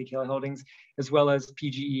Kelly Holdings, as well as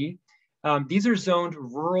PGE. These are zoned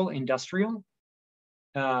rural industrial.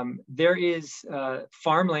 There is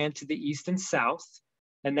farmland to the east and south,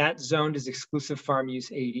 and that zoned is exclusive farm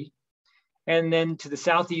use 80. And then to the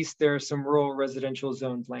southeast, there are some rural residential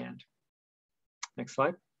zoned land. Next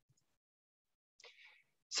slide.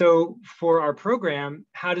 So for our program,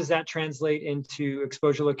 how does that translate into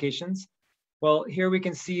exposure locations? Well, here we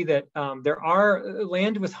can see that there are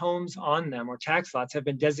land with homes on them, or tax lots, have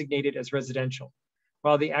been designated as residential,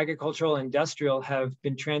 while the agricultural and industrial have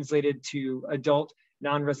been translated to adult,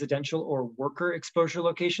 non-residential, or worker exposure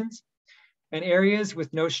locations. And areas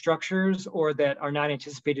with no structures or that are not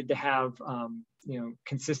anticipated to have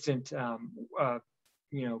consistent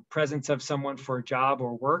presence of someone for a job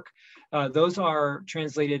or work, those are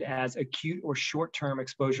translated as acute or short-term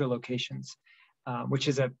exposure locations, which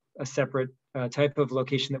is a separate type of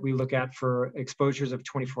location that we look at for exposures of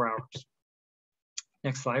 24 hours.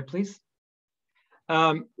 Next slide, please.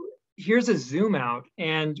 Here's a zoom out,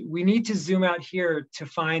 and we need to zoom out here to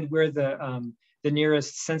find where the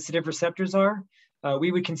nearest sensitive receptors are.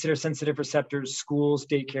 We would consider sensitive receptors schools,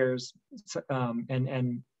 daycares,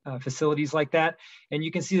 and facilities like that. And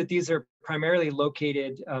you can see that these are primarily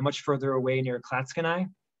located much further away near Clatskanie.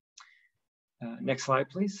 Next slide,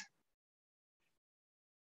 please.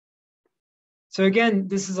 So again,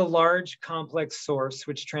 this is a large, complex source,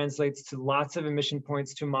 which translates to lots of emission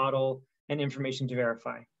points to model and information to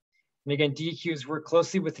verify. And again, DEQs work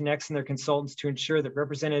closely with NEX and their consultants to ensure that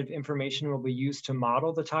representative information will be used to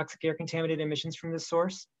model the toxic air contaminated emissions from this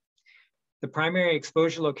source. The primary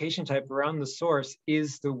exposure location type around the source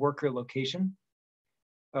is the worker location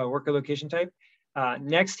type.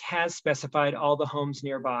 NEXT has specified all the homes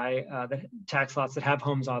nearby, the tax lots that have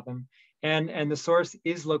homes on them, and the source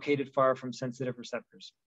is located far from sensitive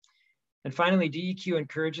receptors. And finally, DEQ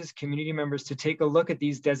encourages community members to take a look at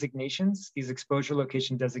these designations, these exposure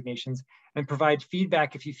location designations, and provide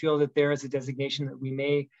feedback if you feel that there is a designation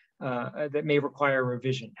that that may require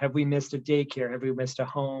revision. Have we missed a daycare? Have we missed a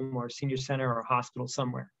home or senior center or hospital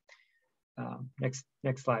somewhere? Next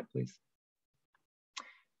slide, please.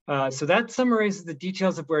 So that summarizes the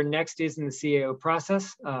details of where NEXT is in the CAO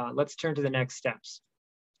process. Let's turn to the next steps.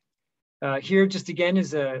 Here, just again,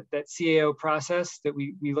 is that CAO process that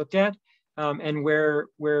we looked at and where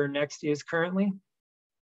NEXT is currently.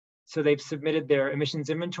 So they've submitted their emissions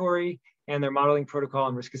inventory and their modeling protocol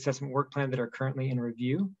and risk assessment work plan that are currently in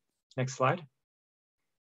review. Next slide.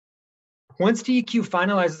 Once DEQ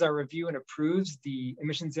finalizes our review and approves the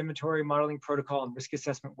emissions inventory, modeling protocol, and risk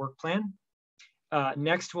assessment work plan,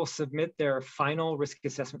 NEXT will submit their final risk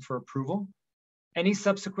assessment for approval. Any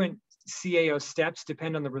subsequent CAO steps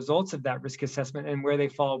depend on the results of that risk assessment and where they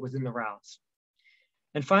fall within the routes.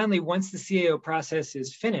 And finally, once the CAO process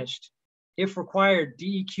is finished, if required,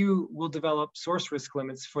 DEQ will develop source risk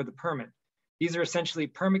limits for the permit. These are essentially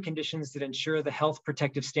permit conditions that ensure the health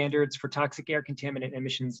protective standards for toxic air contaminant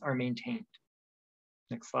emissions are maintained.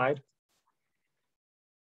 Next slide.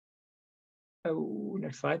 Oh,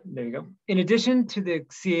 next slide. There you go. In addition to the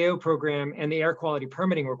CAO program and the air quality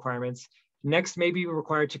permitting requirements, NEXT may be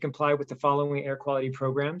required to comply with the following air quality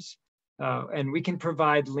programs. And we can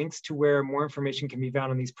provide links to where more information can be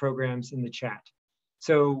found on these programs in the chat.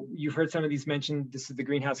 So you've heard some of these mentioned. This is the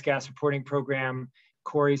Greenhouse Gas Reporting Program.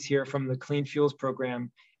 Corey's here from the Clean Fuels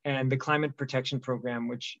Program and the Climate Protection Program,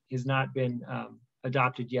 which has not been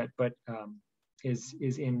adopted yet, but is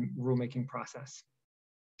in rulemaking process.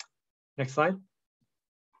 Next slide.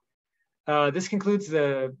 This concludes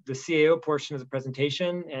the CAO portion of the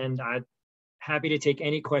presentation, and I'm happy to take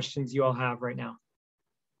any questions you all have right now.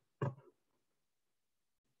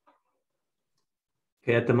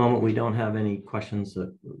 Okay, at the moment, we don't have any questions.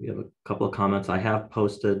 We have a couple of comments. I have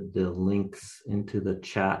posted the links into the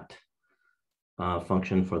chat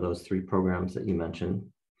function for those 3 programs that you mentioned.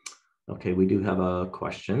 Okay, we do have a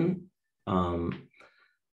question.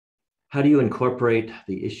 How do you incorporate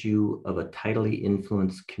the issue of a tidally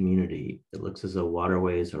influenced community? It looks as though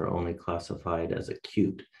waterways are only classified as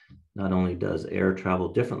acute. Not only does air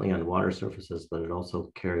travel differently on water surfaces, but it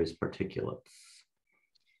also carries particulates.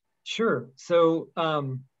 Sure. So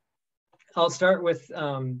I'll start with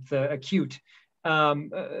the acute.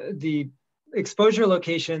 The exposure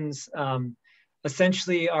locations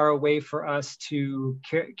essentially are a way for us to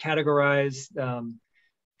categorize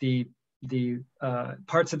the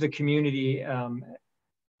parts of the community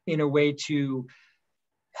in a way to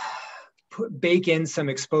bake in some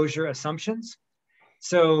exposure assumptions.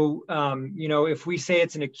 So, if we say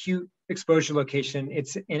it's an acute exposure location,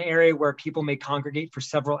 it's an area where people may congregate for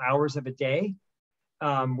several hours of a day,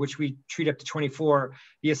 which we treat up to 24.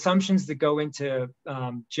 The assumptions that go into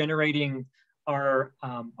generating our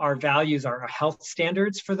values, our health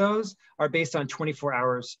standards for those are based on 24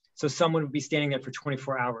 hours. So someone would be standing there for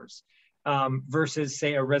 24 hours versus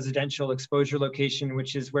say a residential exposure location,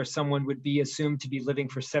 which is where someone would be assumed to be living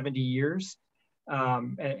for 70 years.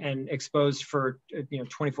 and exposed for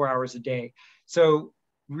 24 hours a day. So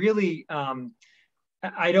really, I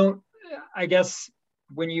guess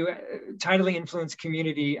when you tidally influence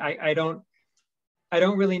community, I don't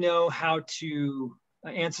really know how to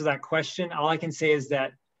answer that question. All I can say is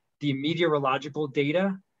that the meteorological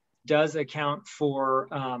data does account for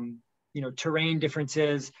terrain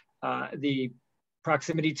differences, the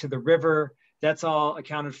proximity to the river. That's all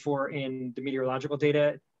accounted for in the meteorological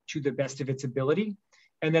data to the best of its ability.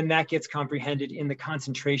 And then that gets comprehended in the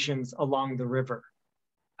concentrations along the river.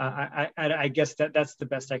 I guess that's the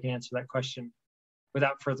best I can answer that question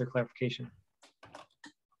without further clarification.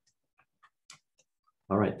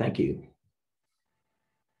 All right, thank you.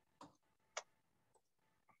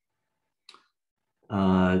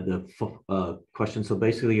 The question, so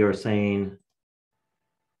basically you're saying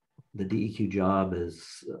the DEQ job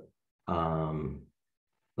is,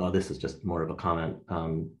 well, this is just more of a comment,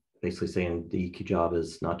 basically saying the DEQ job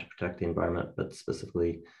is not to protect the environment, but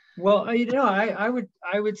specifically. Well, I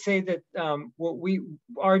would say that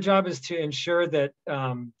our job is to ensure that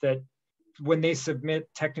that when they submit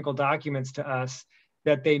technical documents to us,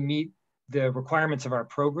 that they meet the requirements of our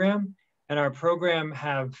program, and our program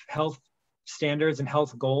have health standards and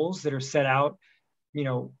health goals that are set out,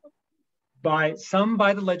 by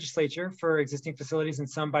the legislature for existing facilities and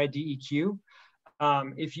some by DEQ.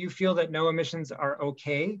 If you feel that no emissions are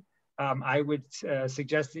okay, I would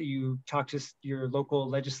suggest that you talk to your local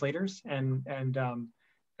legislators, and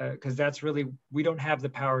because that's really, we don't have the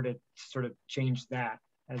power to sort of change that,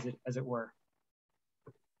 as it were.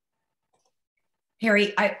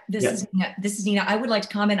 Harry, this is Nina. I would like to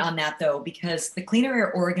comment on that though, because the Cleaner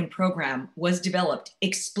Air Oregon program was developed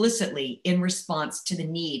explicitly in response to the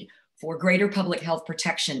need for greater public health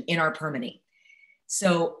protection in our permitting.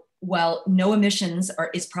 So while no emissions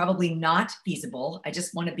is probably not feasible, I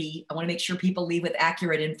want to make sure people leave with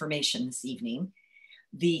accurate information this evening.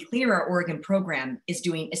 The Cleaner Air Oregon program is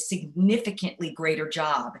doing a significantly greater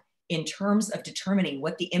job in terms of determining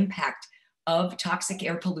what the impact of toxic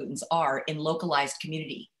air pollutants are in localized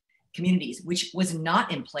communities, which was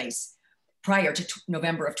not in place prior to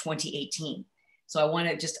November of 2018. So I want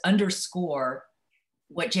to just underscore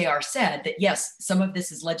what JR said, that yes, some of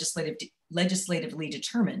this is legislatively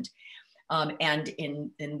determined. And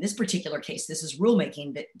in this particular case, this is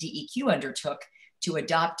rulemaking that DEQ undertook to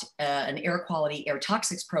adopt an air quality, air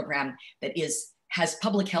toxics program that has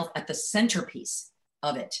public health at the centerpiece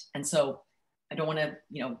of it. And so I don't want to,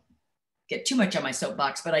 get too much on my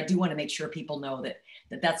soapbox, but I do want to make sure people know that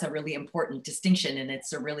that's a really important distinction, and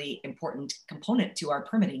it's a really important component to our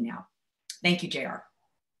permitting now. Thank you, JR.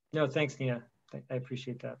 No, thanks, Nina. I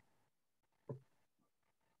appreciate that.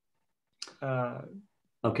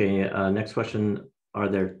 Okay, next question. Are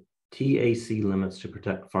there TAC limits to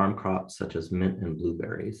protect farm crops such as mint and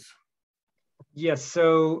blueberries? Yes,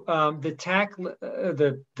 so the TAC,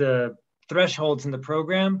 the thresholds in the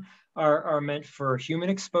program are meant for human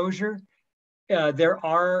exposure. There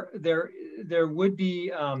are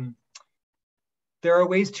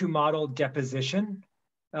ways to model deposition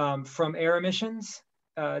from air emissions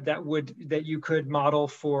that you could model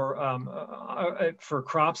for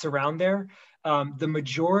crops around there. The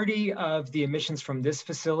majority of the emissions from this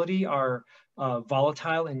facility are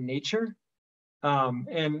volatile in nature,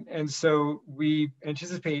 and so we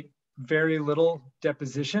anticipate very little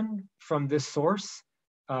deposition from this source.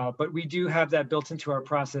 But we do have that built into our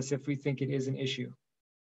process if we think it is an issue.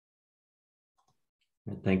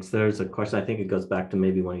 Thanks. There's a question, I think it goes back to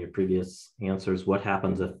maybe one of your previous answers. What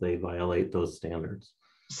happens if they violate those standards?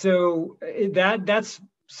 So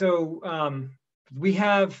we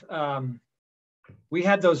have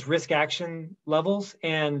those risk action levels,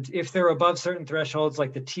 and if they're above certain thresholds,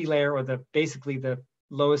 like the T layer or basically the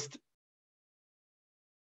lowest,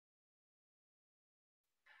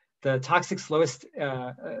 the toxic's lowest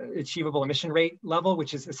achievable emission rate level,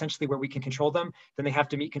 which is essentially where we can control them, then they have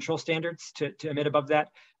to meet control standards to emit above that.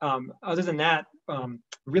 Other than that,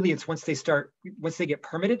 really it's once they get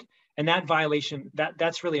permitted, and that violation,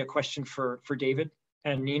 that's really a question for David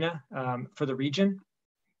and Nina for the region.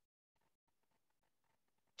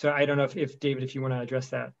 So I don't know if David, if you want to address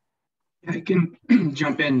that. I can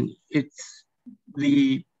jump in. It's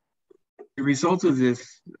the results of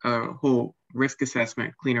this whole risk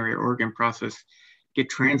assessment, Cleaner Air Oregon process get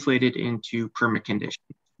translated into permit conditions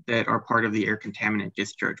that are part of the air contaminant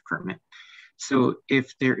discharge permit. So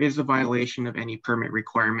if there is a violation of any permit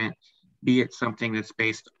requirement, be it something that's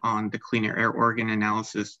based on the Cleaner Air Oregon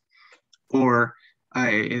analysis or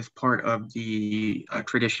is part of the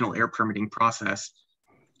traditional air permitting process,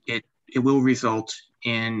 it will result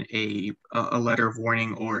in a letter of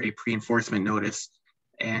warning or a pre-enforcement notice.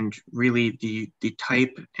 And really the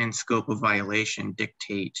type and scope of violation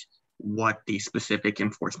dictate what the specific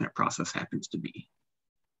enforcement process happens to be.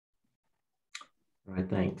 All right,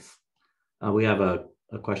 thanks. We have a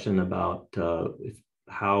question about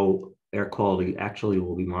how air quality actually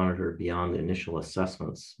will be monitored beyond the initial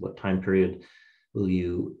assessments. What time period will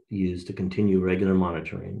you use to continue regular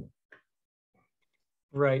monitoring?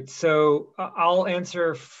 Right, so I'll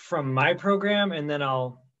answer from my program and then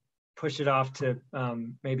I'll push it off to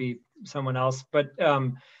maybe someone else. But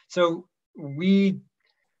so we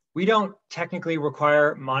don't technically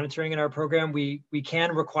require monitoring in our program. We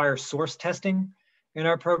can require source testing in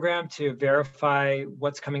our program to verify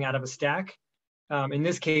what's coming out of a stack. In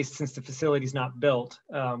this case, since the facility is not built,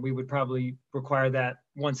 we would probably require that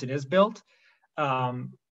once it is built.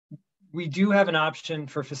 We do have an option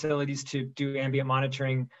for facilities to do ambient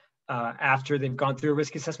monitoring after they've gone through a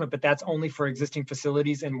risk assessment, but that's only for existing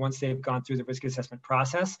facilities and once they've gone through the risk assessment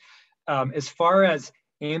process. As far as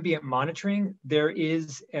ambient monitoring, there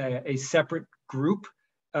is a separate group,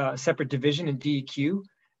 separate division in DEQ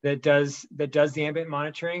that does the ambient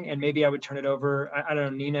monitoring. And maybe I would turn it over. I don't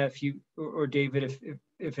know, Nina, if you or David,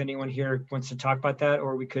 if anyone here wants to talk about that,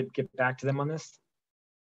 or we could get back to them on this.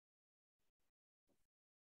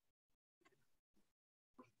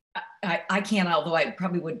 I can, although I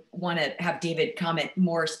probably would want to have David comment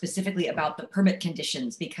more specifically about the permit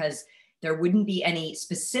conditions, because there wouldn't be any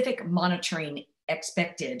specific monitoring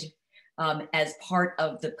expected as part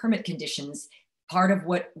of the permit conditions. Part of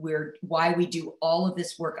why we do all of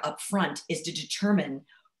this work up front is to determine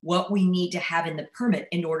what we need to have in the permit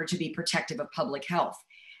in order to be protective of public health.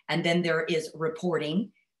 And then there is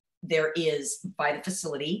reporting, there is by the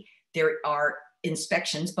facility, there are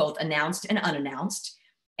inspections, both announced and unannounced,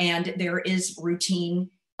 and there is routine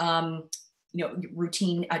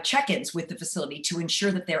check-ins with the facility to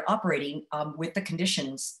ensure that they're operating with the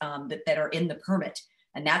conditions that are in the permit.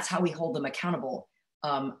 And that's how we hold them accountable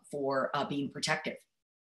for being protective.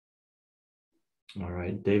 All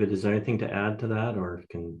right, David, is there anything to add to that, or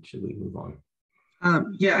should we move on?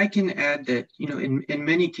 Yeah, I can add that, in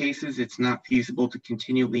many cases, it's not feasible to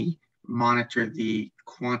continually monitor the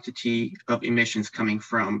quantity of emissions coming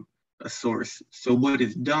from a source. So what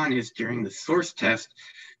is done is during the source test,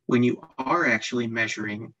 when you are actually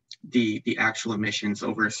measuring the actual emissions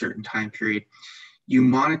over a certain time period, you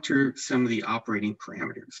monitor some of the operating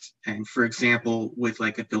parameters. And for example, with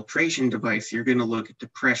like a filtration device, you're going to look at the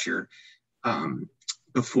pressure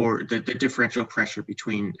before the differential pressure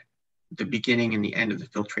between the beginning and the end of the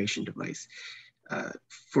filtration device.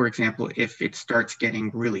 For example, if it starts getting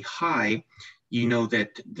really high, you know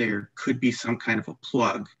that there could be some kind of a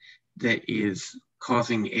plug that is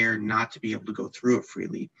causing the air not to be able to go through it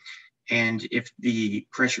freely. And if the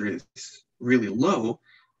pressure is really low,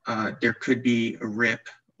 there could be a rip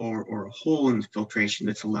or a hole in the filtration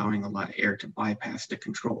that's allowing a lot of air to bypass the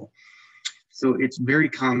control. So it's very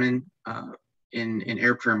common in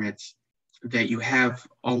air permits that you have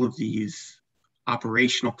all of these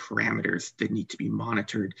operational parameters that need to be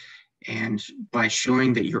monitored. And by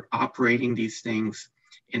showing that you're operating these things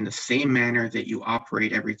in the same manner that you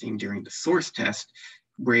operate everything during the source test,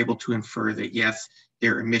 we're able to infer that yes,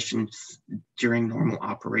 their emissions during normal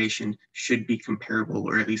operation should be comparable,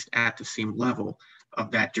 or at least at the same level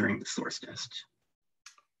of that during the source test.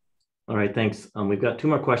 All right, thanks. We've got 2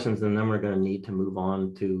 more questions, and then we're going to need to move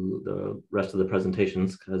on to the rest of the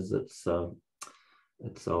presentations because it's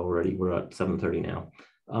already, we're at 7:30 now.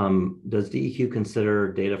 Does DEQ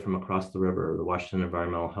consider data from across the river? The Washington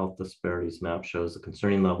Environmental Health Disparities Map shows a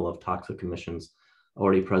concerning level of toxic emissions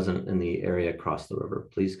already present in the area across the river.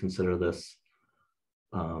 Please consider this.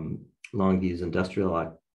 Longview's industrial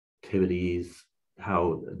activities,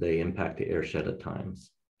 how they impact the airshed at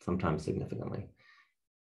times, sometimes significantly.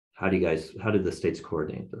 How did the states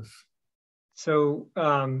coordinate this? So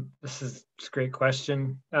this is a great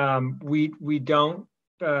question. We don't,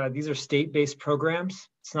 these are state-based programs.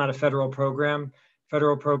 It's not a federal program.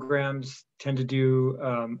 Federal programs tend to do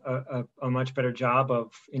a much better job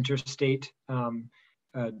of interstate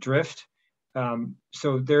drift.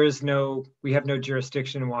 So there is we have no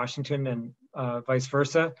jurisdiction in Washington, and vice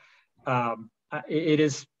versa.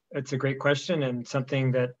 It's a great question and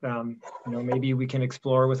something that maybe we can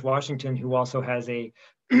explore with Washington, who also has a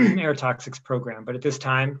air toxics program. But at this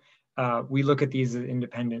time, we look at these as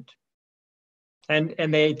independent,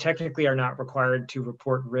 and they technically are not required to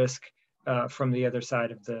report risk from the other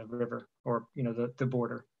side of the river or the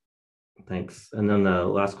border. Thanks. And then the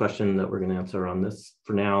last question that we're going to answer on this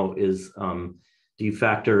for now is do you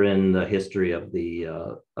factor in the history of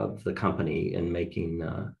the company in making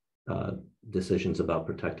decisions about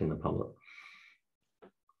protecting the public?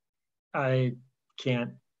 I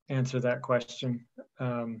can't answer that question.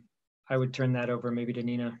 I would turn that over maybe to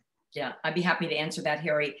Nina. Yeah, I'd be happy to answer that,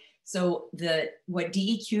 Harry. So what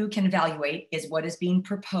DEQ can evaluate is what is being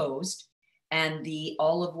proposed, and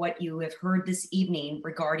all of what you have heard this evening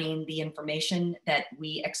regarding the information that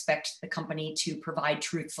we expect the company to provide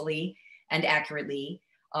truthfully and accurately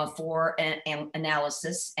for an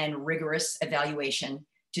analysis and rigorous evaluation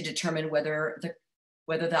to determine whether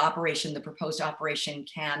the proposed operation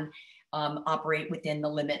can operate within the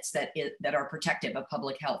limits that are protective of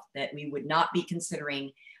public health, that we would not be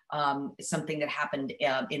considering something that happened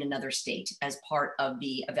in another state as part of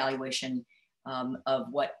the evaluation of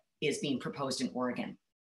what is being proposed in Oregon.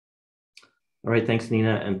 All right, thanks,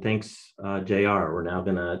 Nina, and thanks, JR. We're now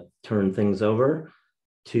gonna turn things over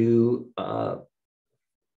to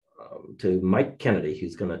Mike Kennedy,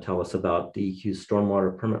 who's gonna tell us about DEQ's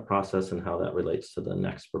stormwater permit process and how that relates to the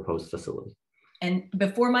next proposed facility. And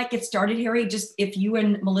before Mike gets started, Harry, just if you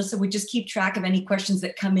and Melissa would just keep track of any questions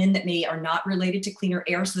that come in that are not related to cleaner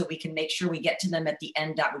air so that we can make sure we get to them at the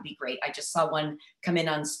end, that would be great. I just saw one come in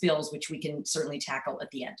on spills, which we can certainly tackle at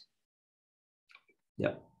the end.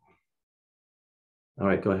 Yeah. All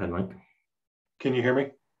right, go ahead, Mike. Can you hear me?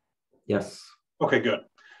 Yes. Okay, good.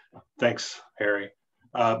 Thanks, Harry.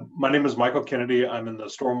 My name is Michael Kennedy. I'm in the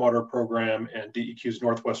stormwater program in DEQ's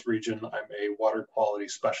Northwest region. I'm a water quality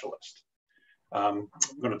specialist. I'm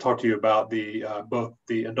going to talk to you about both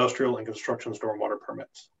the industrial and construction stormwater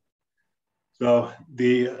permits. So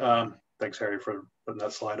thanks, Harry, for putting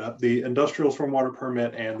that slide up. The industrial stormwater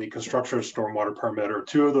permit and the construction stormwater permit are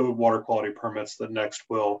two of the water quality permits that Next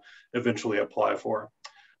will eventually apply for.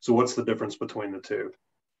 So what's the difference between the two?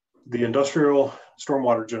 The industrial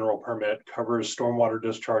stormwater general permit covers stormwater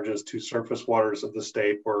discharges to surface waters of the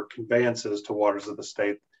state or conveyances to waters of the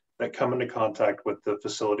state that come into contact with the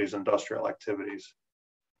facility's industrial activities.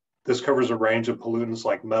 This covers a range of pollutants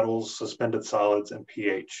like metals, suspended solids, and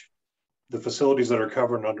pH. The facilities that are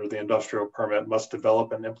covered under the industrial permit must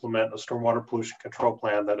develop and implement a stormwater pollution control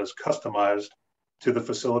plan that is customized to the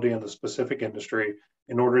facility and the specific industry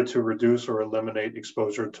in order to reduce or eliminate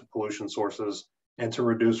exposure to pollution sources and to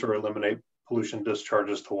reduce or eliminate pollution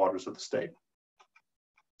discharges to waters of the state.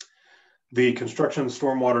 The construction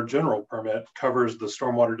stormwater general permit covers the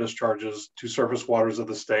stormwater discharges to surface waters of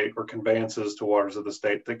the state or conveyances to waters of the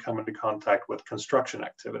state that come into contact with construction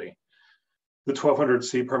activity. The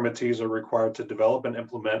 1200C permittees are required to develop and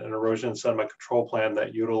implement an erosion and sediment control plan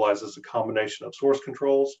that utilizes a combination of source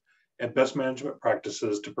controls and best management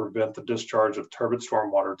practices to prevent the discharge of turbid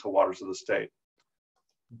stormwater to waters of the state.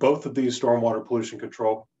 Both of these stormwater pollution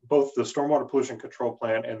control, both the stormwater pollution control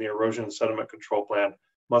plan and the erosion and sediment control plan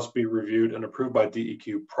must be reviewed and approved by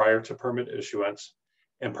DEQ prior to permit issuance,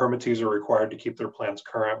 and permittees are required to keep their plans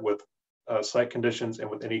current with site conditions and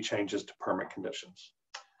with any changes to permit conditions.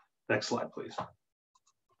 Next slide, please.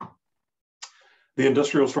 The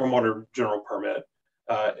industrial stormwater general permit,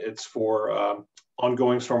 it's for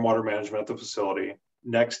ongoing stormwater management at the facility.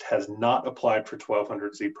 Next has not applied for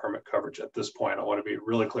 1200Z permit coverage at this point. I want to be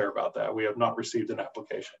really clear about that. We have not received an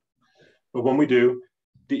application. But when we do,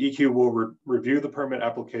 DEQ will review the permit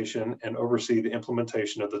application and oversee the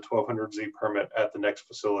implementation of the 1200Z permit at the next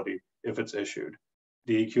facility if it's issued.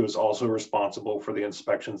 DEQ is also responsible for the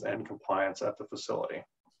inspections and compliance at the facility.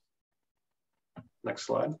 Next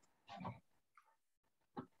slide.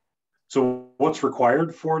 So what's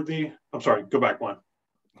required for I'm sorry, go back one.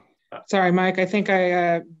 Sorry, Mike, I think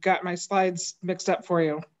I got my slides mixed up for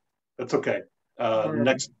you. That's okay.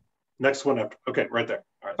 Next one up. Okay, right there.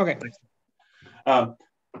 All right. Okay.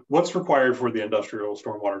 What's required for the industrial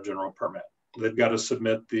stormwater general permit? They've got to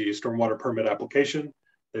submit the stormwater permit application.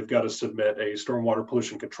 They've got to submit a stormwater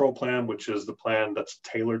pollution control plan, which is the plan that's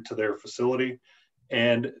tailored to their facility.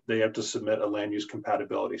 And they have to submit a land use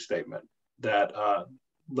compatibility statement that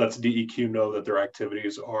lets DEQ know that their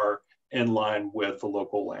activities are in line with the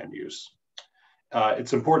local land use.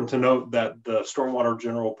 It's important to note that the stormwater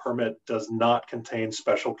general permit does not contain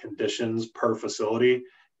special conditions per facility.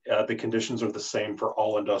 The conditions are the same for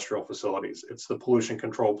all industrial facilities. It's the pollution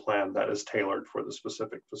control plan that is tailored for the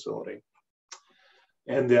specific facility.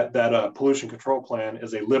 And that pollution control plan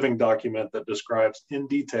is a living document that describes in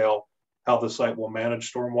detail how the site will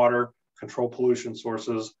manage stormwater, control pollution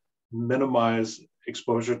sources, minimize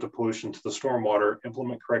exposure to pollution to the stormwater,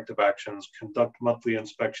 implement corrective actions, conduct monthly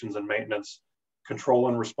inspections and maintenance, control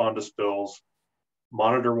and respond to spills,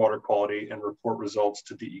 monitor water quality, and report results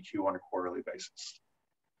to DEQ on a quarterly basis.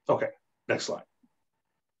 Okay, next slide.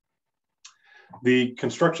 The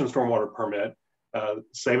construction stormwater permit,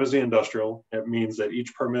 same as the industrial, it means that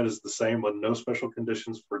each permit is the same with no special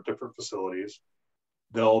conditions for different facilities.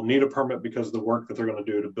 They'll need a permit because the work that they're going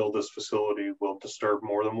to do to build this facility will disturb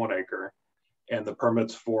more than 1 acre. And the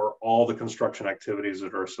permits for all the construction activities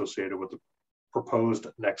that are associated with the proposed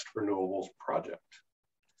next renewables project.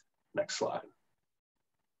 Next slide.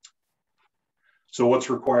 So what's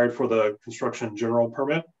required for the construction general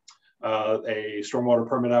permit? A stormwater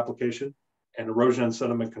permit application, an erosion and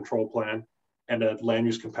sediment control plan, and a land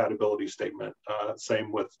use compatibility statement,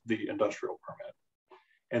 same with the industrial permit.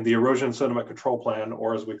 And the erosion and sediment control plan,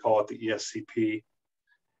 or as we call it, the ESCP,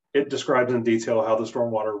 it describes in detail how the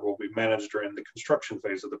stormwater will be managed during the construction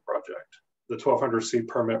phase of the project. The 1200C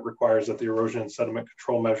permit requires that the erosion and sediment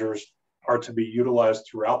control measures are to be utilized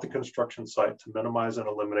throughout the construction site to minimize and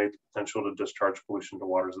eliminate the potential to discharge pollution to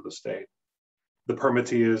waters of the state. The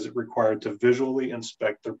permittee is required to visually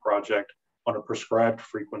inspect their project on a prescribed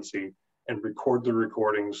frequency and record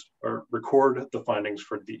the findings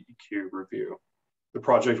for DEQ review. The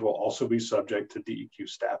project will also be subject to DEQ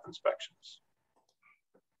staff inspections.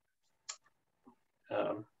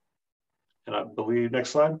 And I believe, next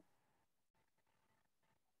slide.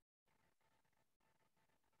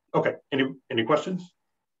 Okay, any questions?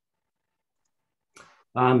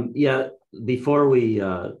 Yeah, before we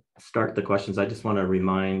start the questions, I just want to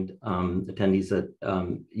remind attendees that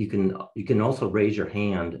you can also raise your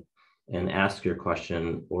hand and ask your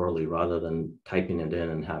question orally rather than typing it in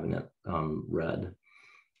and having it read.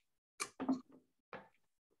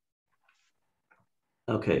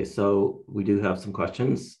 Okay, so we do have some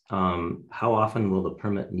questions. How often will the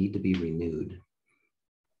permit need to be renewed?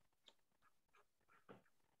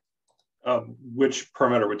 Which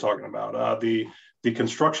permit are we talking about? The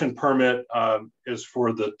construction permit is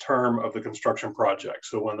for the term of the construction project.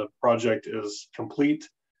 So when the project is complete,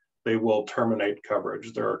 they will terminate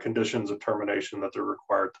coverage. There are conditions of termination that they're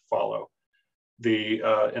required to follow. The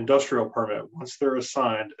industrial permit, once they're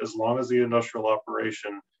assigned, as long as the industrial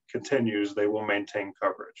operation continues, they will maintain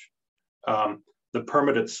coverage. The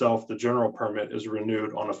permit itself, the general permit, is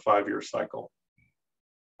renewed on a 5-year cycle.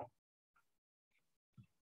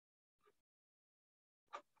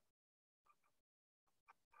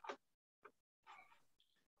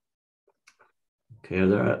 Okay, are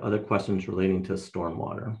there other questions relating to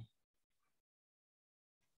stormwater?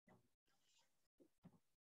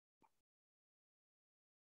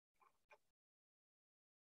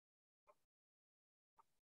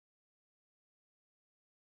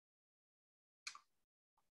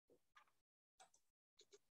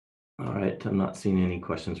 All right, I'm not seeing any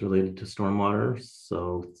questions related to stormwater,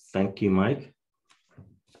 so thank you, Mike.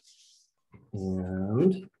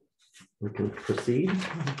 And we can proceed.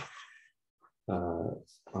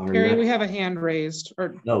 Gary, we have a hand raised.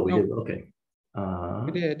 Or no, we did. Okay.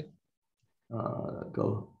 We did.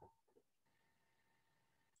 Go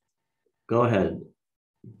ahead,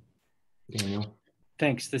 Daniel.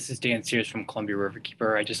 Thanks. This is Dan Sears from Columbia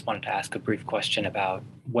Riverkeeper. I just wanted to ask a brief question about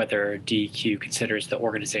whether DEQ considers the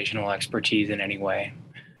organizational expertise in any way.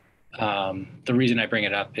 The reason I bring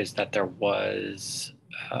it up is that there was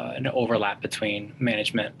an overlap between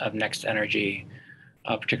management of Next Energy,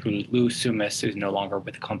 particularly Lou Sumis, who's no longer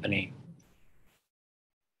with the company,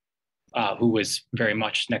 who was very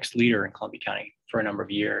much Next leader in Columbia County for a number of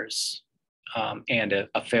years, and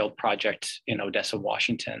a failed project in Odessa,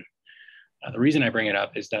 Washington. The reason I bring it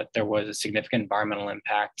up is that there was a significant environmental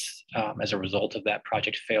impact as a result of that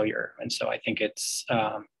project failure. And so I think it's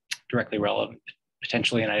directly relevant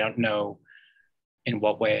potentially, and I don't know in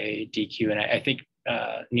what way DEQ, and I think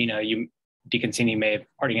Nina, DeConcini may have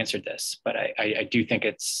already answered this, but I do think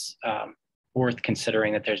it's worth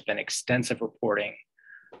considering that there's been extensive reporting.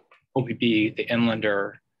 OPB, the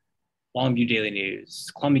Inlander, Longview Daily News,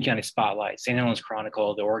 Columbia County Spotlight, St. Helens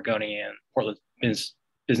Chronicle, the Oregonian, Portland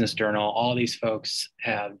Business Journal, all these folks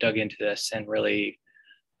have dug into this and really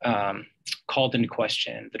called into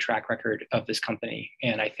question the track record of this company.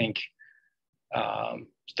 And I think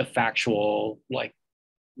the factual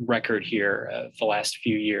record here of the last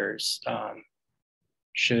few years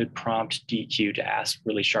should prompt DEQ to ask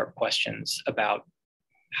really sharp questions about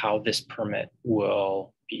how this permit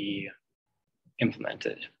will be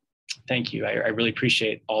implemented. Thank you. I really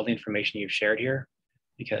appreciate all the information you've shared here,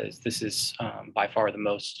 because this is by far the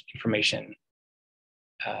most information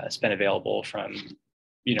that's been available from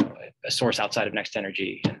a source outside of Next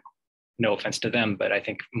Energy. And no offense to them, but I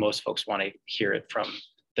think most folks want to hear it from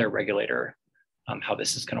their regulator, how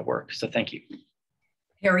this is going to work. So thank you.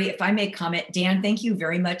 Harry, if I may comment, Dan, thank you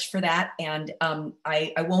very much for that. And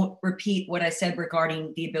I won't repeat what I said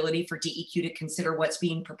regarding the ability for DEQ to consider what's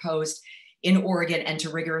being proposed in Oregon and to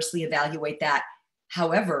rigorously evaluate that.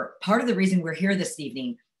 However, part of the reason we're here this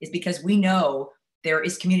evening is because we know there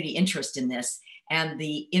is community interest in this, and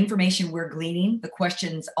the information we're gleaning, the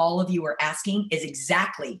questions all of you are asking, is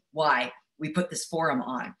exactly why we put this forum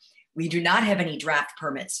on. We do not have any draft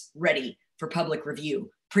permits ready for public review,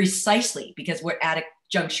 precisely because we're at a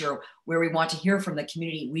juncture where we want to hear from the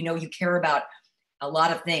community. We know you care about a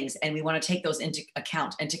lot of things, and we want to take those into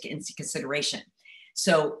account and into consideration.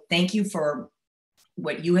 So thank you for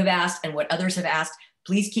what you have asked and what others have asked.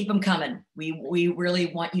 Please keep them coming. We really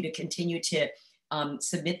want you to continue to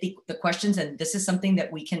submit the questions, and this is something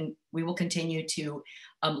that we will continue to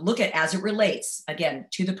look at as it relates, again,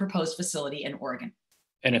 to the proposed facility in Oregon.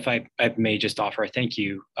 And if I may just offer a thank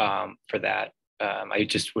you for that. I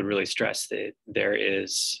just would really stress that there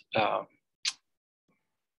is a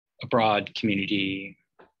broad community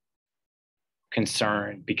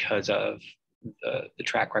concern because of the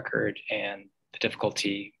track record and the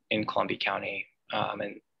difficulty in Columbia County,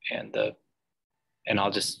 and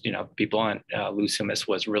I'll just be blunt. Lou Sumas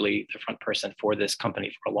was really the front person for this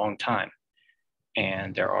company for a long time,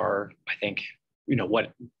 and there are, I think,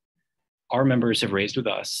 what our members have raised with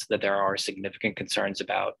us, that there are significant concerns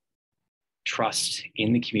about trust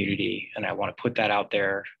in the community, and I want to put that out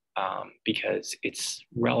there because it's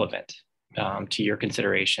relevant to your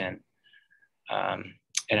consideration,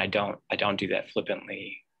 and I don't do that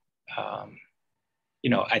flippantly.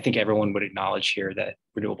 I think everyone would acknowledge here that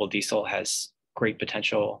renewable diesel has great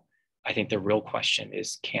potential. I think the real question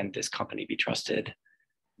is, can this company be trusted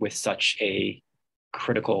with such a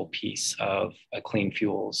critical piece of a clean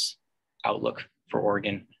fuels outlook for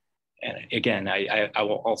Oregon? And again,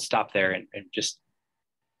 I'll stop there and just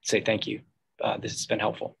say thank you. This has been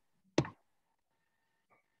helpful.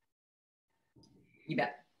 You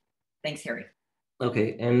bet. Thanks, Harry.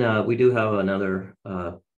 Okay, and we do have another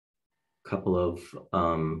couple of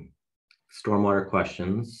stormwater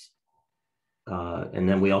questions. And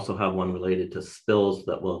then we also have one related to spills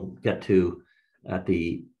that we'll get to at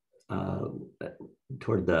the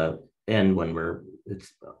toward the end when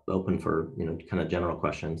it's open for kind of general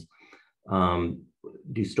questions.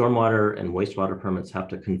 Do stormwater and wastewater permits have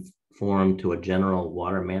to conform to a general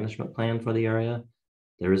water management plan for the area?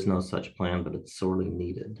 There is no such plan, but it's sorely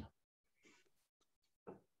needed.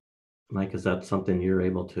 Mike, is that something you're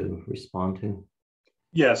able to respond to?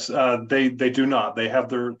 Yes, they do not. They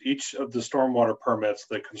have each of the stormwater permits,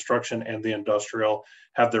 the construction and the industrial,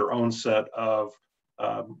 have their own set of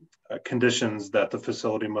conditions that the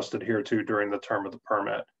facility must adhere to during the term of the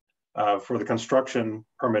permit. For the construction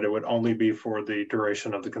permit, it would only be for the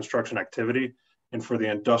duration of the construction activity. And for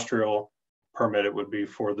the industrial permit, it would be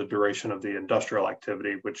for the duration of the industrial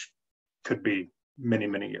activity, which could be many,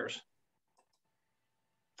 many years.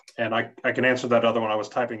 And I can answer that other one. I was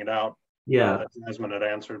typing it out. Yeah. Jasmine had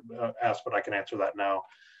asked, but I can answer that now.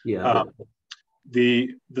 Yeah.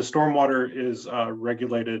 The stormwater is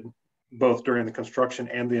regulated both during the construction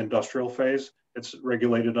and the industrial phase. It's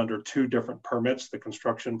regulated under two different permits, the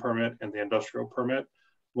construction permit and the industrial permit.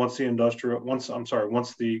 Once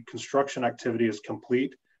the construction activity is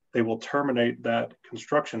complete, they will terminate that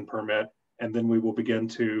construction permit, and then we will begin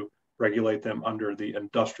to regulate them under the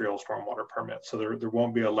industrial stormwater permit. So there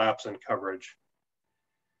won't be a lapse in coverage.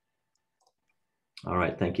 All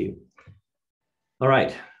right, thank you. All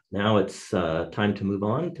right, now it's time to move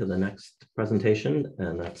on to the next presentation,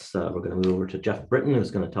 and that's we're going to move over to Jeff Britton,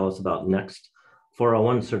 who's going to tell us about next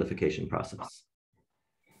 401 certification process.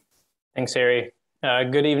 Thanks, Harry.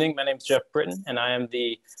 Good evening. My name is Jeff Britton, and I am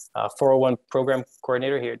the 401 program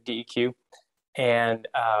coordinator here at DEQ. And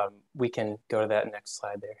we can go to that next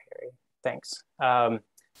slide there, Harry. Thanks.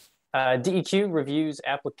 DEQ reviews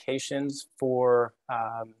applications for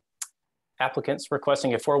applicants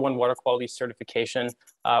requesting a 401 water quality certification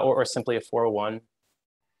or simply a 401.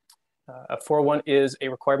 A 401 is a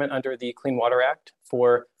requirement under the Clean Water Act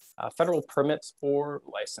for federal permits or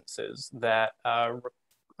licenses that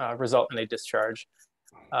result in a discharge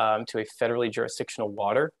to a federally jurisdictional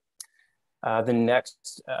water. The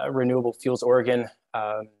next Renewable Fuels Oregon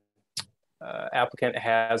applicant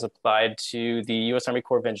has applied to the U.S. Army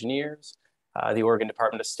Corps of Engineers, the Oregon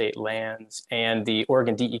Department of State Lands, and the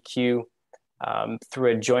Oregon DEQ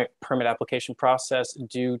through a joint permit application process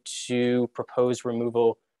due to proposed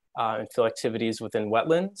removal and fill activities within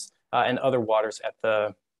wetlands and other waters at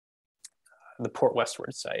the Port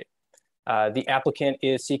Westward site. The applicant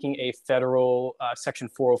is seeking a federal Section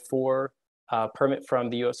 404 permit from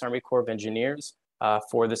the U.S. Army Corps of Engineers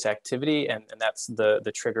for this activity, and that's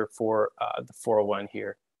the trigger for the 401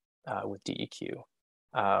 here with DEQ.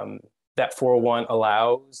 That 401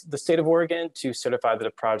 allows the state of Oregon to certify that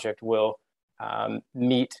a project will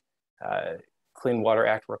meet Clean Water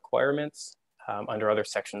Act requirements under other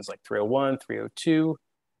sections like 301, 302,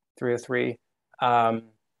 303,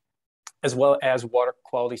 as well as water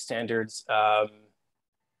quality standards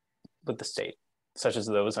with the state, such as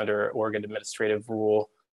those under Oregon Administrative Rule,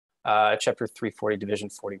 Chapter 340, Division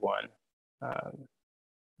 41.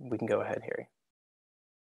 We can go ahead, Harry.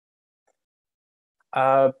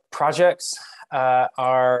 Projects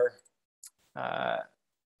are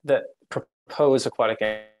that propose aquatic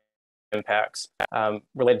impacts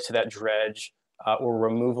related to that dredge or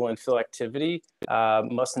removal and fill activity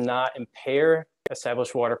must not impair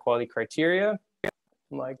established water quality criteria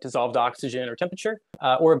like dissolved oxygen or temperature,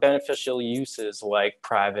 or beneficial uses like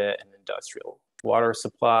private and industrial water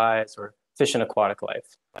supplies or fish and aquatic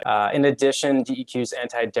life. In addition, DEQ's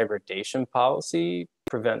anti-degradation policy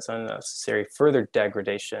prevents unnecessary further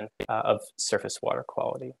degradation of surface water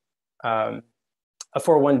quality. A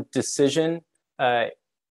 401 decision,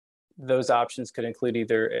 those options could include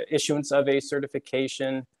either issuance of a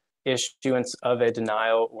certification, issuance of a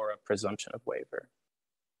denial, or a presumption of waiver.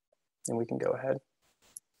 And we can go ahead.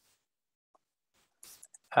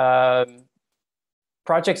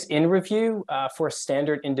 Projects in review for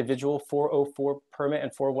standard individual 404 permit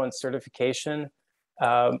and 401 certification,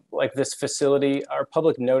 like this facility, are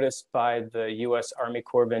public notice by the U.S. Army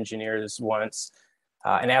Corps of Engineers once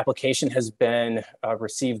an application has been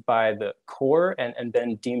received by the Corps and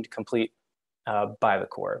been deemed complete by the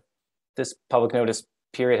Corps. This public notice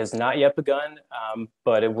period has not yet begun,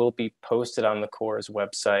 but it will be posted on the Corps'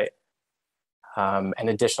 website. An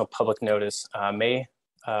additional public notice may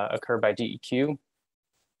occur by DEQ.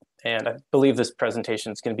 And I believe this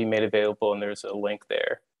presentation is going to be made available, and there's a link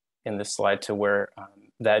there in this slide to where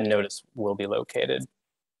that notice will be located.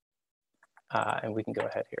 And we can go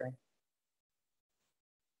ahead here.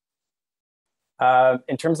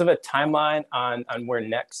 In terms of a timeline on where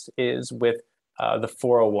next is with the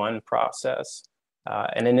 401 process,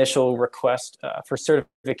 an initial request for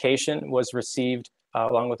certification was received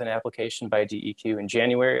along with an application by DEQ in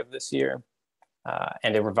January of this year.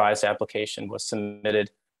 And a revised application was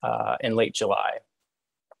submitted in late July.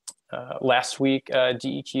 Last week,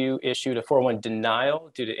 DEQ issued a 401 denial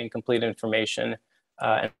due to incomplete information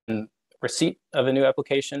and receipt of a new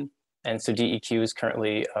application. And so DEQ is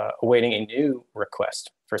currently awaiting a new request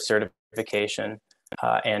for certification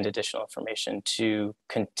and additional information to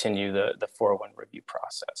continue the 401 review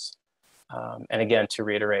process. And again, to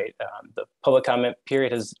reiterate, the public comment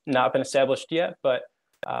period has not been established yet, but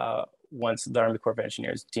once the Army Corps of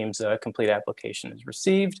Engineers deems a complete application is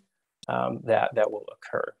received, that will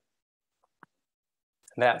occur.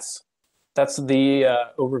 And that's the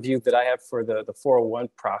overview that I have for the 401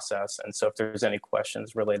 process. And so if there's any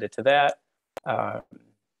questions related to that,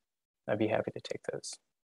 I'd be happy to take those.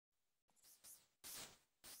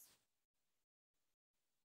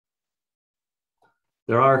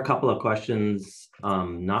 There are a couple of questions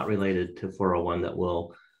not related to 401 that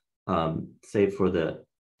we'll save for the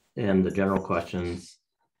general questions.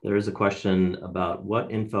 There is a question about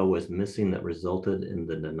what info was missing that resulted in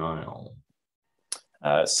the denial.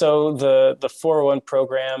 So the 401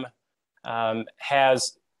 program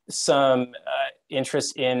has some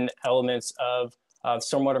interest in elements of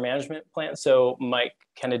stormwater management plan. So Mike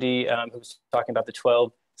Kennedy, who's talking about the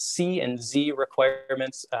 12 C and Z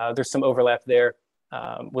requirements, there's some overlap there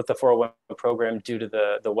with the 401 program due to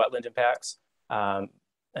the wetland impacts.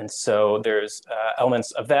 And so there's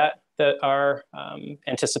elements of that are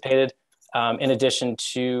anticipated, in addition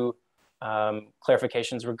to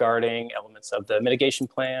clarifications regarding elements of the mitigation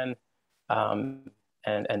plan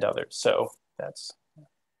and others. So that's.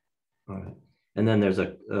 All right. And then there's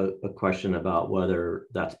a question about whether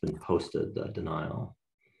that's been posted, the denial.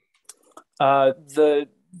 The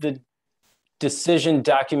decision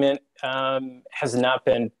document has not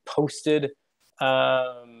been posted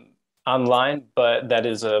online, but that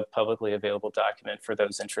is a publicly available document for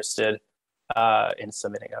those interested in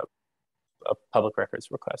submitting a public records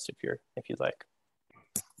request if you'd like.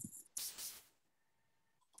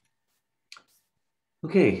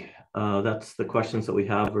 Okay, that's the questions that we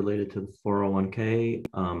have related to the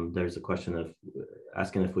 401k. There's a question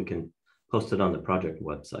asking if we can post it on the project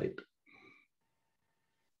website.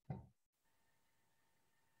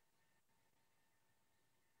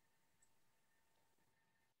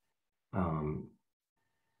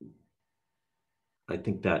 I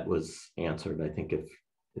think that was answered. I think if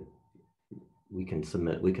we can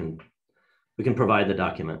submit, we can provide the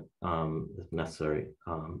document if necessary.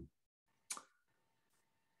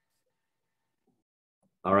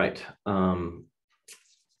 All right.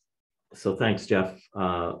 So thanks, Jeff.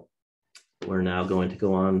 we're now going to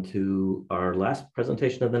go on to our last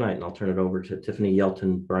presentation of the night, and I'll turn it over to Tiffany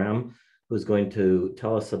Yelton-Bram, who's going to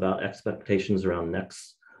tell us about expectations around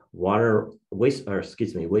next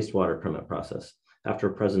wastewater permit process. After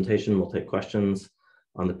a presentation, we'll take questions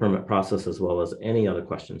on the permit process as well as any other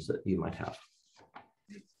questions that you might have.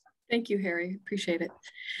 Thank you, Harry. Appreciate it.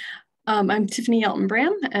 I'm Tiffany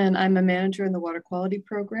Yelton-Bram, and I'm a manager in the water quality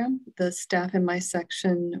program. The staff in my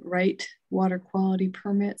section write water quality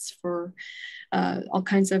permits for all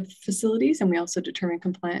kinds of facilities, and we also determine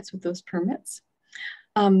compliance with those permits.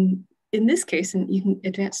 In this case, and you can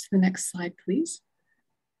advance to the next slide, please.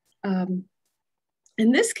 In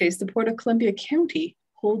this case, the Port of Columbia County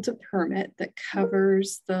holds a permit that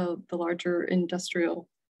covers the larger industrial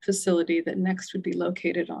facility that next would be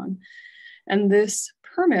located on. And this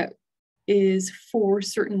permit is for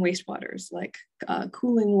certain wastewaters like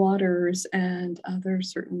cooling waters and other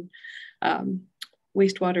certain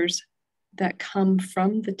wastewaters that come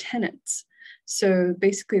from the tenants. So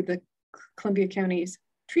basically the Columbia County's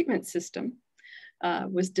treatment system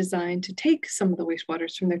was designed to take some of the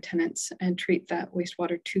wastewaters from their tenants and treat that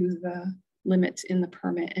wastewater to the limits in the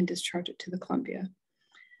permit and discharge it to the Columbia.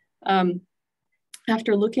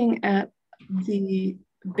 After looking at the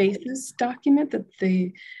basis document that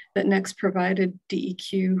Next provided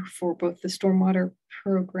DEQ for both the stormwater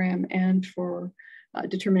program and for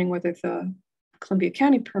determining whether the Columbia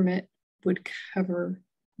County permit would cover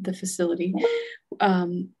the facility,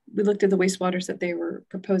 we looked at the wastewaters that they were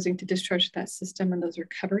proposing to discharge to that system, and those are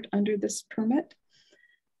covered under this permit.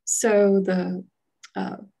 So the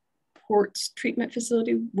port's treatment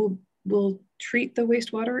facility will treat the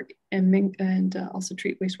wastewater and also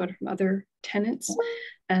treat wastewater from other tenants.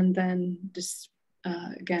 And then just,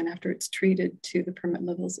 again, after it's treated to the permit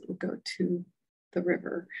levels, it will go to the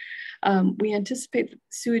river. We anticipate that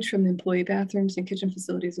sewage from the employee bathrooms and kitchen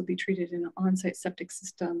facilities will be treated in an on-site septic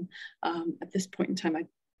system. At this point in time, I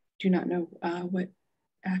do not know what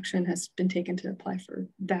action has been taken to apply for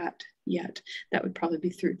that yet. That would probably be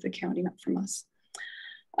through the county, not from us.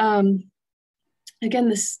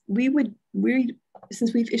 Again, since we've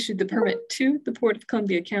issued the permit to the Port of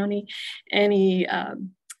Columbia County, any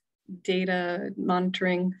data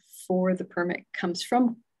monitoring for the permit comes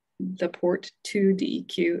from the port to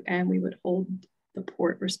DEQ, and we would hold the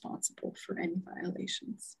port responsible for any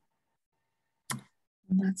violations.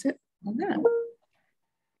 And that's it on that.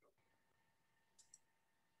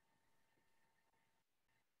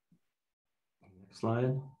 Next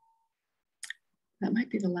slide. That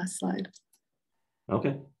might be the last slide.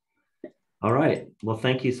 Okay. All right. Well,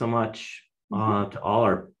 thank you so much to all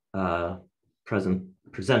our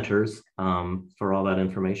presenters for all that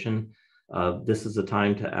information. This is the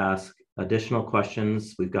time to ask additional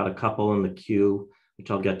questions. We've got a couple in the queue, which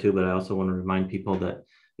I'll get to, but I also want to remind people that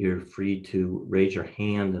you're free to raise your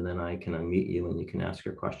hand and then I can unmute you and you can ask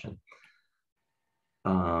your question.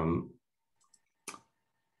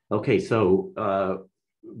 Okay, so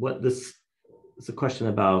what this is a question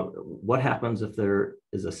about what happens if there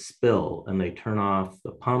is a spill and they turn off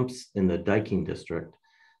the pumps in the diking district.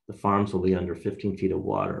 The farms will be under 15 feet of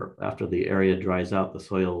water. After the area dries out, the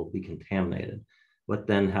soil will be contaminated. What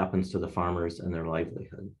then happens to the farmers and their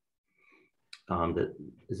livelihood?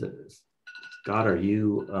 Scott, are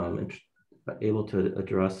you able to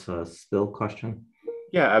address a spill question?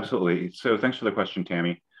 Yeah, absolutely. So thanks for the question,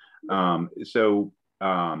 Tammy. So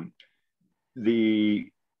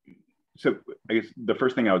I guess the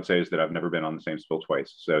first thing I would say is that I've never been on the same spill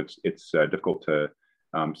twice. So it's difficult to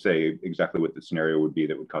say exactly what the scenario would be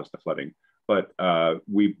that would cause the flooding. But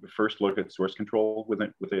we first look at source control with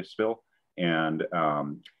a spill and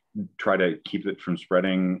try to keep it from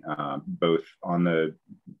spreading both on the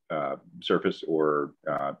surface or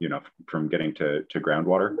from getting to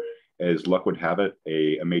groundwater. As luck would have it,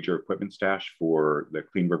 a major equipment stash for the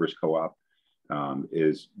Clean Rivers Co-op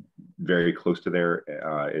is very close to there.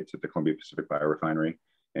 It's at the Columbia Pacific Biorefinery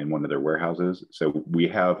in one of their warehouses. So we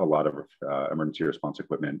have a lot of emergency response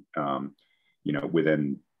equipment,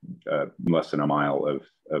 within less than a mile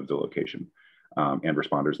of the location, and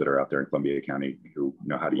responders that are out there in Columbia County who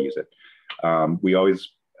know how to use it. We always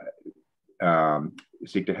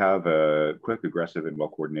seek to have a quick, aggressive, and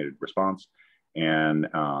well-coordinated response. And,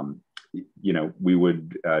 we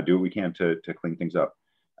would do what we can to clean things up.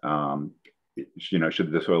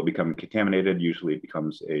 Should the soil become contaminated, usually it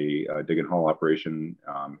becomes a dig and haul operation.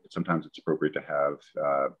 Sometimes it's appropriate to have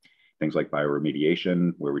things like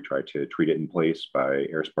bioremediation, where we try to treat it in place by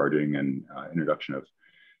air sparging and introduction of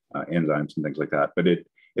enzymes and things like that. But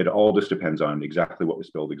it all just depends on exactly what was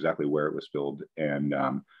spilled, exactly where it was spilled, and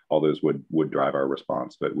all those would drive our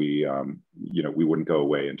response. But we, you know, we wouldn't go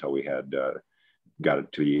away until we had got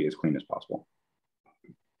it to be as clean as possible.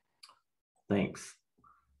 Thanks.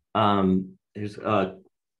 Here's a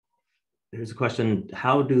question.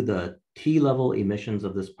 How do the T-level emissions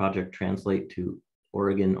of this project translate to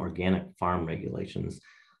Oregon organic farm regulations?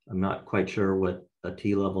 I'm not quite sure what a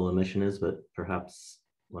T-level emission is, but perhaps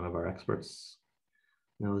one of our experts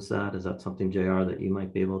knows that. Is that something, JR, that you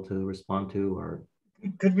might be able to respond to? Or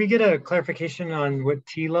could we get a clarification on what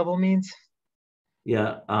T-level means?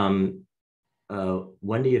 Yeah,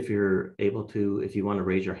 Wendy, if you're able to, if you want to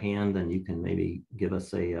raise your hand, then you can maybe give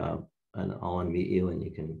us I'll unmute you and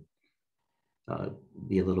you can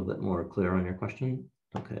be a little bit more clear on your question.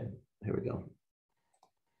 Okay, here we go.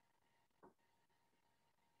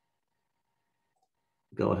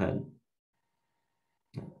 Go ahead.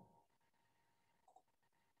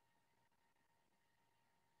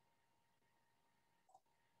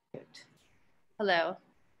 Hello.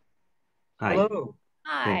 Hi. Hello.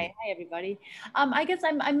 Hi, hi everybody. I guess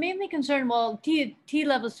I'm mainly concerned, well, T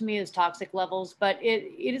levels to me is toxic levels, but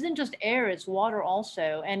it isn't just air, it's water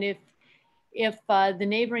also. And if the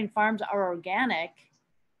neighboring farms are organic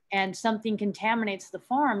and something contaminates the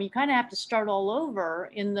farm, you kind of have to start all over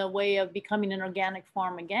in the way of becoming an organic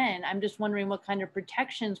farm again. I'm just wondering what kind of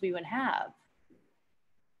protections we would have.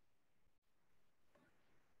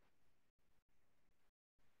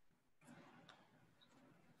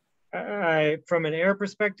 From an air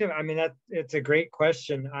perspective, I mean, it's a great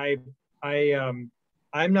question. I'm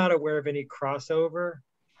not aware of any crossover.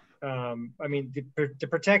 I mean, the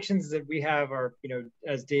protections that we have are, you know,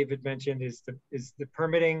 as David mentioned, is the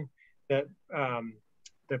permitting, that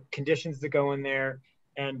the conditions that go in there,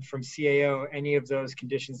 and from CAO, any of those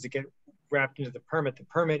conditions that get wrapped into the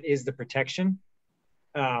permit is the protection.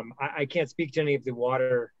 I can't speak to any of the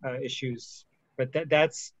water issues, but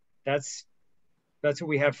that's what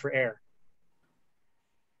we have for air.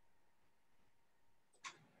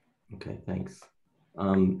 Okay, thanks.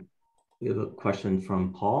 We have a question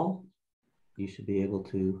from Paul. You should be able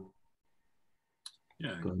to.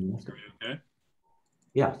 Yeah. Go ahead and ask it. Okay.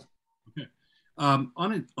 Yes. Okay.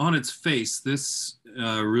 On its face, this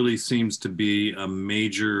really seems to be a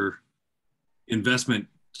major investment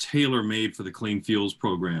tailor-made for the Clean Fuels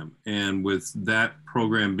program, and with that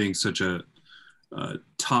program being such a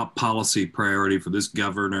top policy priority for this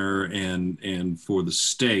governor and for the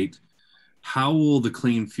state, how will the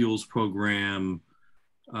Clean Fuels program,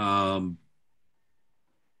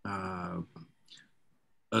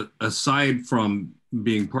 aside from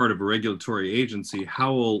being part of a regulatory agency,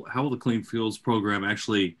 how will the Clean Fuels program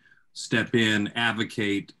actually step in,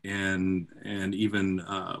 advocate, and even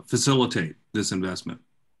facilitate this investment?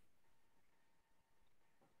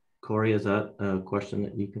 Corey, is that a question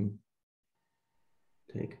that you can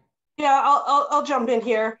take? Yeah, I'll jump in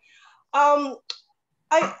here. I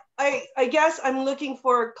guess I'm looking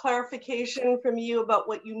for clarification from you about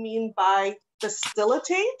what you mean by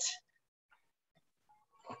facilitate.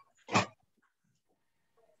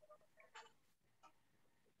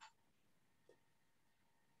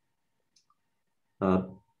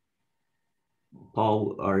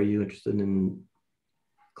 Paul, are you interested in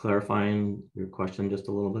clarifying your question just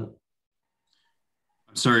a little bit?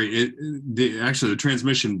 I'm sorry, actually the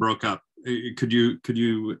transmission broke up. Could you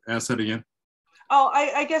ask that again? Oh,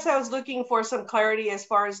 I guess I was looking for some clarity as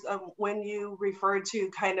far as when you referred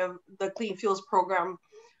to kind of the Clean Fuels program,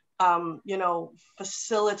 you know,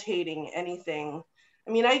 facilitating anything.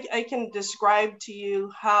 I mean, I can describe to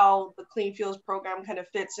you how the Clean Fuels program kind of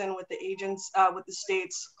fits in with the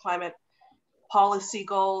state's climate policy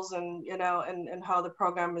goals, and you know, and how the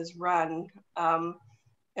program is run,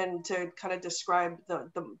 and to kind of describe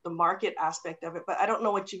the market aspect of it. But I don't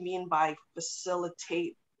know what you mean by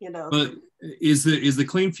facilitate. You know, but is the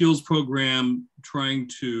Clean Fuels program trying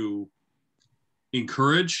to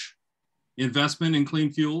encourage investment in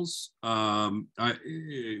clean fuels? And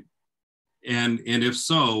if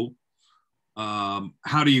so,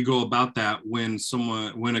 how do you go about that when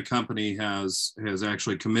a company has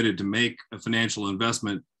actually committed to make a financial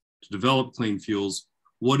investment to develop clean fuels?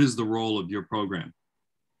 What is the role of your program?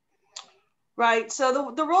 Right.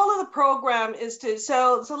 So the role of the program is to,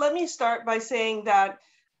 so let me start by saying that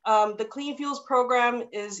the Clean Fuels program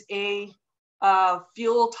is a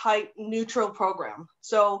fuel type neutral program.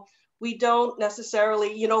 So we don't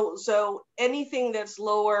necessarily, you know, so anything that's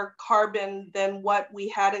lower carbon than what we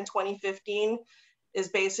had in 2015 is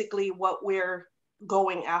basically what we're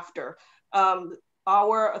going after.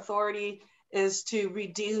 Our authority is to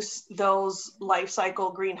reduce those life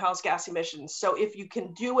cycle greenhouse gas emissions. So if you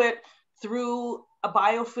can do it through a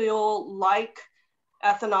biofuel like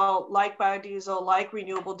ethanol, like biodiesel, like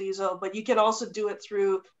renewable diesel, but you can also do it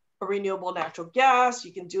through a renewable natural gas,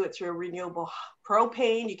 you can do it through a renewable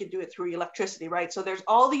propane, you can do it through electricity, right? So there's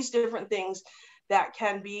all these different things that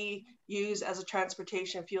can be used as a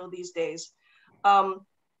transportation fuel these days.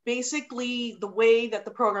 Basically, the way that the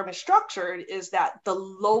program is structured is that the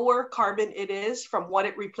lower carbon it is from what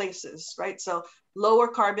it replaces, right? So lower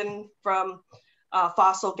carbon from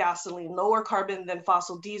fossil gasoline, lower carbon than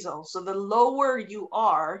fossil diesel. So the lower you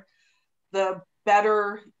are, the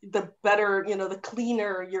better, the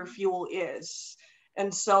cleaner your fuel is.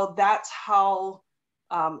 And so that's how,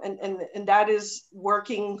 and that is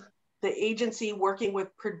working, the agency working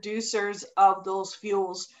with producers of those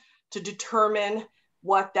fuels to determine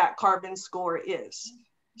what that carbon score is.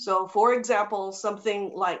 So for example,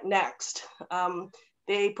 something like Next,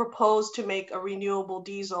 they propose to make a renewable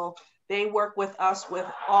diesel. They work with us with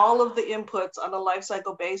all of the inputs on a life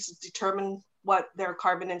cycle basis, determine what their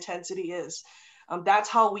carbon intensity is. That's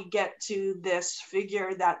how we get to this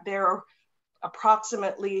figure that they're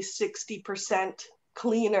approximately 60%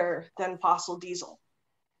 cleaner than fossil diesel,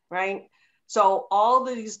 right? So all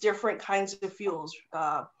of these different kinds of fuels,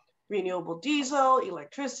 renewable diesel,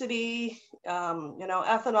 electricity,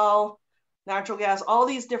 ethanol, natural gas, all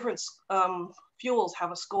these different fuels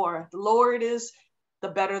have a score. The lower it is, the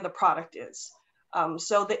better the product is.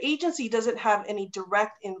 So the agency doesn't have any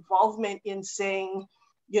direct involvement in saying,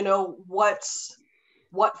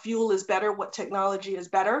 what fuel is better, what technology is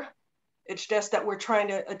better. It's just that we're trying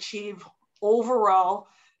to achieve overall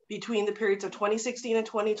between the periods of 2016 and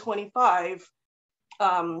 2025,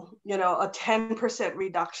 a 10%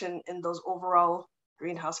 reduction in those overall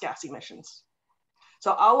greenhouse gas emissions.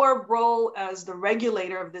 So our role as the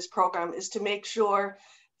regulator of this program is to make sure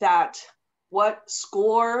that what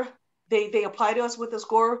score, they apply to us with a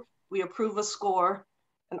score, we approve a score,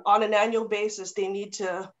 and on an annual basis, they need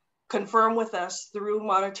to confirm with us through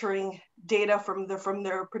monitoring data from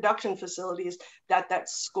their production facilities that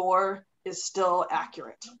score is still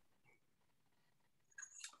accurate.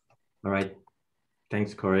 All right,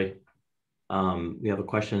 thanks, Corey. We have a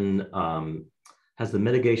question. Has the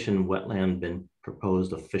mitigation wetland been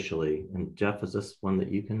proposed officially? And Jeff, is this one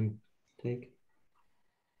that you can take?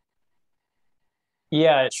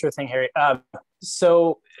 Yeah, sure thing, Harry.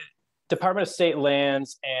 So Department of State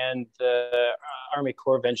Lands and the Army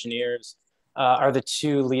Corps of Engineers are the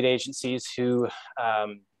two lead agencies who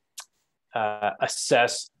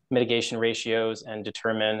assess mitigation ratios and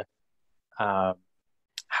determine how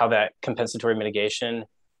that compensatory mitigation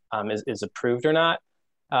is approved or not.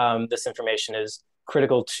 This information is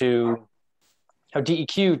critical to how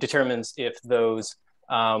DEQ determines if those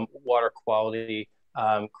water quality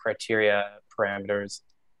criteria, parameters,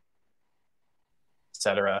 et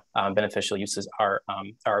cetera, beneficial uses are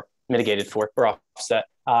mitigated for or offset.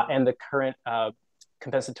 And the current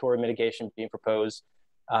compensatory mitigation being proposed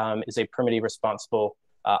is a permittee responsible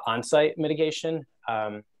on-site mitigation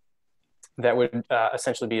that would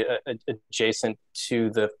essentially be adjacent to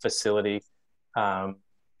the facility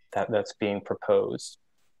that's being proposed.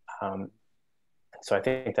 So I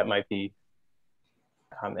think that might be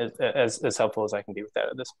as helpful as I can be with that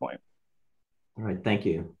at this point. All right, thank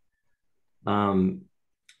you.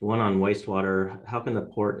 One on wastewater. How can the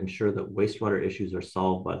port ensure that wastewater issues are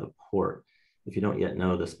solved by the port if you don't yet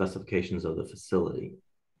know the specifications of the facility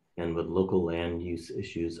and with local land use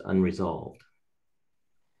issues unresolved?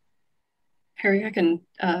 Harry, I can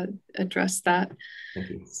address that. Thank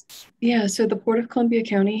you. Yeah, so the Port of Columbia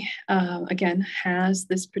County, again, has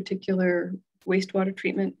this particular wastewater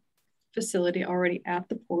treatment facility already at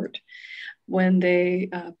the port. When they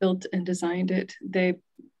built and designed it, they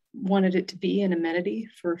wanted it to be an amenity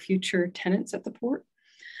for future tenants at the port.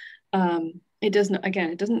 It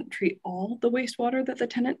doesn't treat all the wastewater that the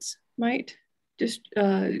tenants might just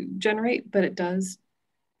generate, but it does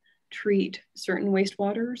treat certain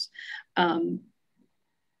wastewaters. And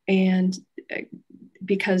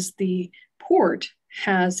because the port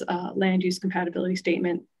has a land use compatibility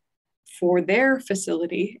statement for their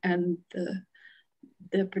facility, and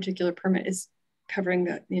the particular permit is covering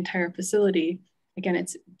the entire facility, again,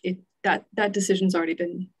 that decision's already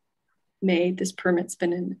been made. This permit's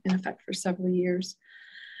been in effect for several years.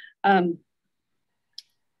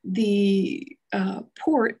 The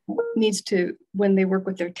port needs to, when they work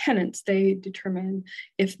with their tenants, they determine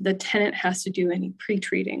if the tenant has to do any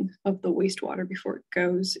pre-treating of the wastewater before it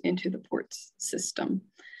goes into the port's system,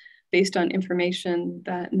 based on information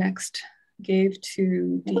that Next gave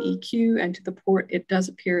to DEQ and to the port, it does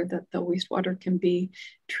appear that the wastewater can be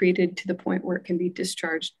treated to the point where it can be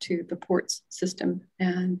discharged to the port's system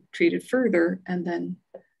and treated further and then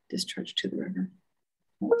discharged to the river.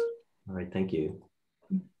 All right, thank you.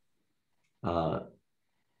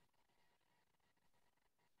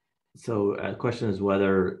 So the question is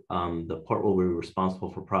whether the port will be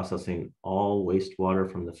responsible for processing all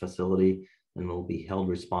wastewater from the facility and will be held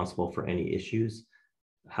responsible for any issues.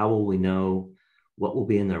 How will we know what will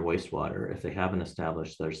be in their wastewater if they haven't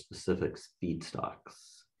established their specific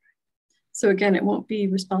feedstocks? So again, it won't be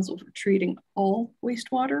responsible for treating all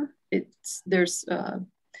wastewater.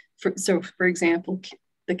 For example,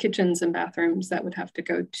 the kitchens and bathrooms that would have to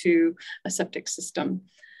go to a septic system.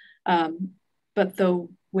 But the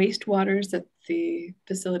wastewaters that the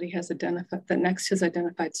facility has identified, that NEXT has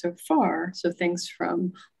identified so far, so things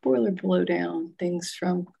from boiler blowdown, things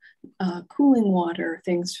from cooling water,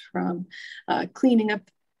 things from cleaning up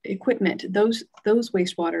equipment, those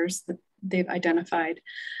wastewaters that they've identified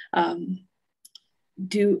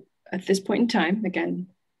do at this point in time, again,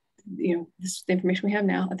 this is the information we have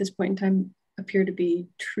now, at this point in time, appear to be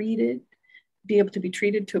able to be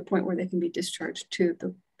treated to a point where they can be discharged to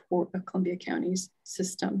the Port of Columbia County's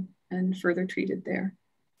system and further treated there.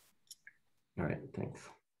 All right, thanks.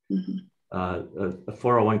 Mm-hmm. A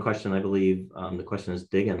 401 question, I believe. The question is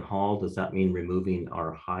dig and haul. Does that mean removing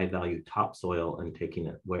our high value topsoil and taking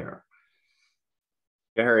it where?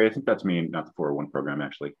 Yeah, Harry, I think that's me, not the 401 program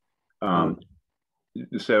actually.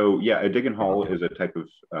 So yeah, a dig and haul is a type of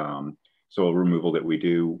soil removal that we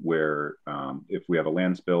do where if we have a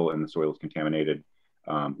land spill and the soil is contaminated,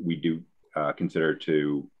 we do consider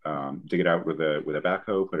to dig it out with a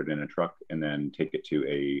backhoe, put it in a truck, and then take it to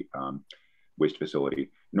a waste facility.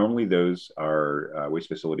 Normally those are waste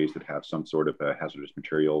facilities that have some sort of a hazardous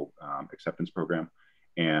material acceptance program.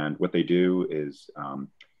 And what they do is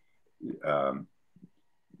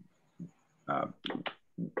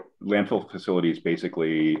landfill facilities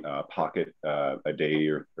basically pocket a day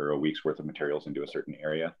or a week's worth of materials into a certain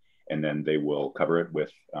area, and then they will cover it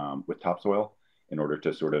with topsoil in order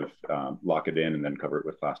to sort of lock it in and then cover it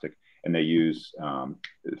with plastic. And they use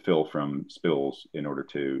fill from spills in order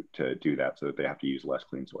to do that, so that they have to use less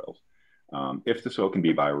clean soils. If the soil can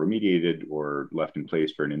be bioremediated or left in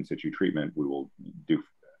place for an in situ treatment, we will do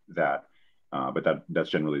that. But that's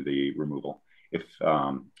generally the removal. If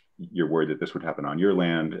you're worried that this would happen on your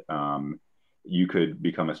land, you could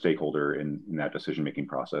become a stakeholder in that decision-making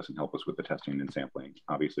process and help us with the testing and sampling.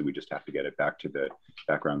 Obviously, we just have to get it back to the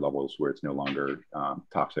background levels where it's no longer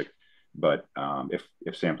toxic. But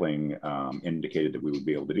if sampling indicated that we would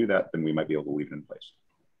be able to do that, then we might be able to leave it in place.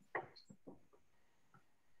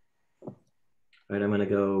 All right, I'm going to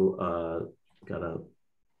go,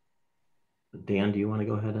 Dan, do you want to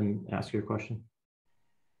go ahead and ask your question?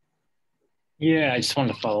 Yeah, I just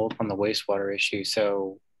wanted to follow up on the wastewater issue.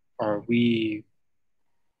 So are we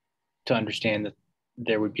to understand that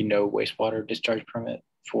there would be no wastewater discharge permit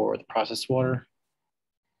for the processed water?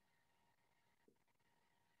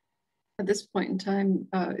 At this point in time,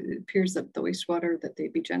 it appears that the wastewater that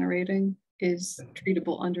they'd be generating is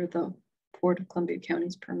treatable under the Port of Columbia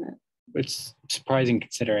County's permit. It's surprising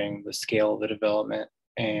considering the scale of the development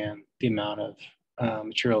and the amount of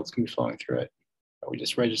material that's going to be flowing through it. We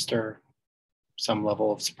just register some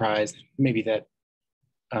level of surprise, maybe that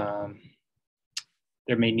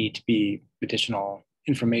there may need to be additional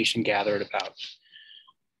information gathered about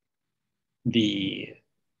the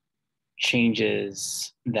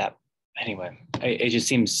changes that, anyway, it just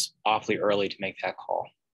seems awfully early to make that call.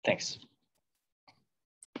 Thanks.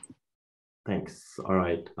 Thanks. All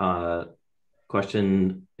right.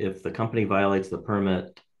 Question, if the company violates the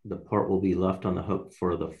permit, the port will be left on the hook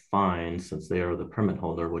for the fine since they are the permit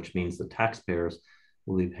holder, which means the taxpayers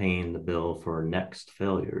will be paying the bill for next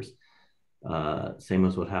failures. Same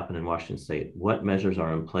as what happened in Washington State. What measures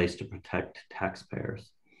are in place to protect taxpayers?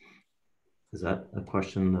 Is that a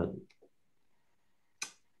question that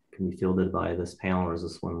can be fielded by this panel, or is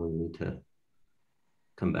this one we need to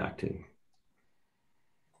come back to?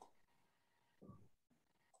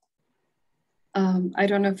 I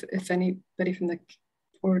don't know if anybody from the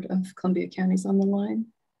Port of Columbia County is on the line.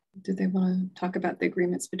 Do they want to talk about the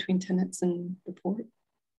agreements between tenants and the port?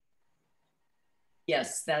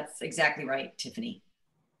 Yes, that's exactly right, Tiffany.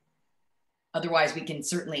 Otherwise, we can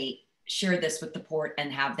certainly share this with the port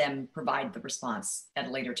and have them provide the response at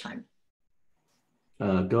a later time.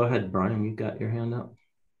 Go ahead, Brian, you got your hand up.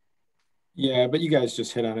 Yeah, but you guys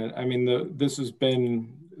just hit on it. I mean,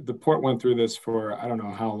 the port went through this for, I don't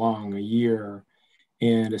know how long, a year,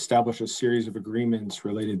 and established a series of agreements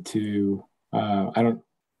related to, I don't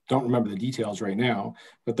don't remember the details right now,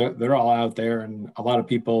 but they're all out there, and a lot of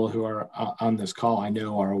people who are on this call I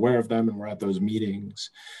know are aware of them, and we're at those meetings.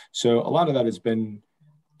 So a lot of that has been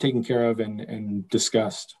taken care of and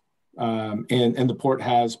discussed, and the port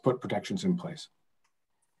has put protections in place.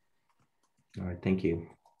 All right, thank you.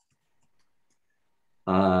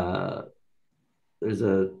 There's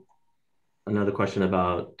another question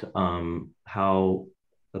about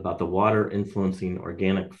about the water influencing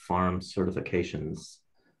organic farm certifications.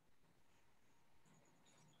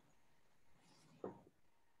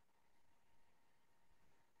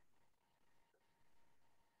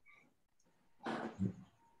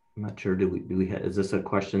 I'm not sure. Is this a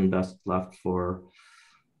question best left for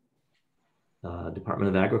Department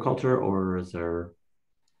of Agriculture, or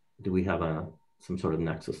do we have some sort of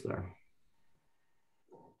nexus there?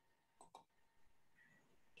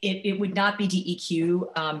 It would not be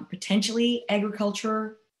DEQ, potentially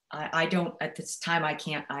agriculture. I don't, at this time,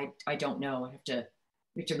 I don't know.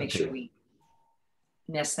 We have to make sure we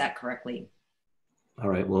nest that correctly. All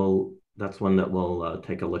right, well, that's one that we'll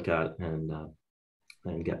take a look at and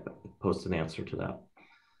post an answer to that.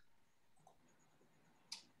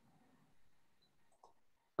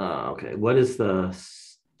 Okay, what is the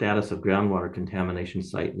status of groundwater contamination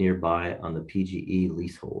site nearby on the PGE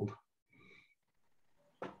leasehold?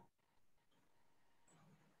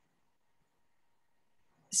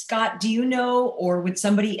 Scott, do you know, or would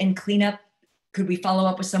somebody in cleanup, could we follow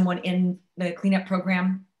up with someone in the cleanup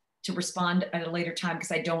program to respond at a later time?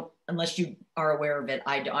 Because I don't, unless you are aware of it,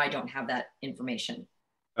 I don't have that information.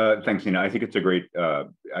 Thanks, Nina. I think it's a great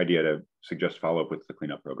idea to suggest follow up with the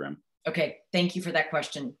cleanup program. Okay, thank you for that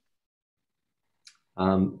question.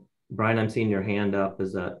 Brian, I'm seeing your hand up.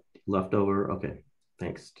 Is that leftover? Okay,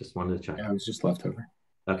 thanks. Just wanted to check. Yeah, it was just leftover.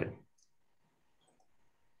 Okay.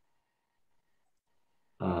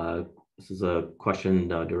 This is a question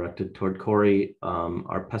directed toward Corey.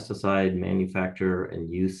 Are pesticide manufacture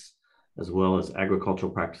and use, as well as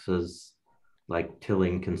agricultural practices like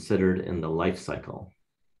tilling, considered in the life cycle?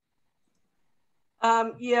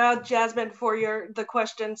 Yeah, Jasmine, for the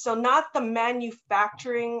question. So not the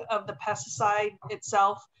manufacturing of the pesticide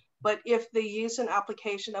itself, but if the use and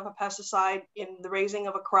application of a pesticide in the raising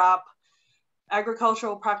of a crop,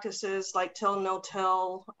 agricultural practices like till, no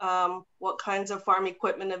till, what kinds of farm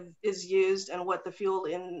equipment is used and what the fuel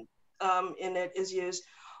in it is used.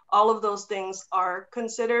 All of those things are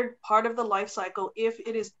considered part of the life cycle if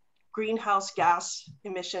it is greenhouse gas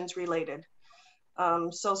emissions related.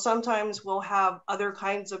 So sometimes we'll have other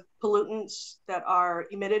kinds of pollutants that are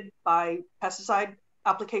emitted by pesticide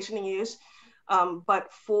application and use.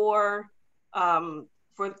 But for the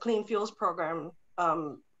Clean Fuels Program,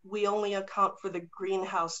 we only account for the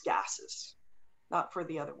greenhouse gases, not for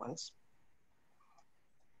the other ones.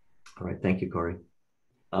 All right, thank you, Corey.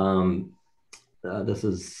 This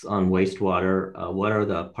is on wastewater. What are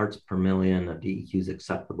the parts per million of DEQ's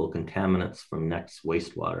acceptable contaminants from next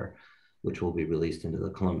wastewater, which will be released into the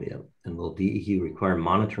Columbia? And will DEQ require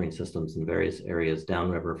monitoring systems in various areas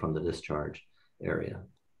downriver from the discharge area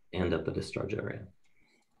and at the discharge area?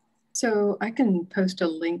 So I can post a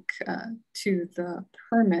link to the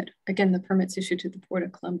permit. Again, the permit's issued to the Port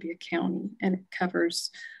of Columbia County, and it covers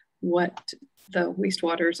what the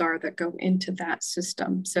wastewaters are that go into that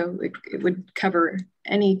system. So it would cover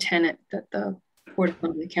any tenant that the Port of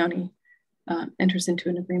Columbia County enters into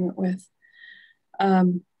an agreement with.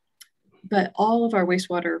 But all of our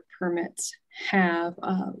wastewater permits have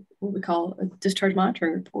what we call a discharge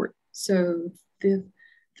monitoring report. So the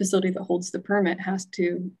facility that holds the permit has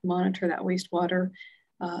to monitor that wastewater,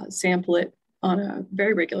 sample it on a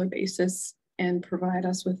very regular basis, and provide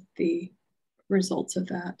us with the results of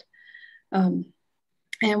that. And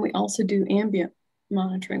we also do ambient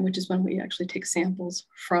monitoring, which is when we actually take samples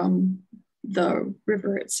from the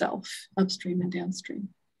river itself, upstream and downstream.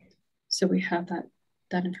 So we have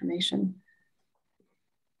that information.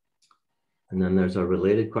 And then there's a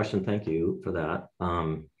related question, thank you for that.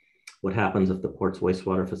 What happens if the port's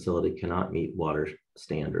wastewater facility cannot meet water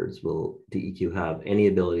standards? Will DEQ have any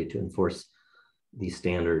ability to enforce these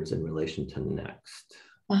standards in relation to next?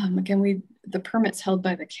 Again, the permit's held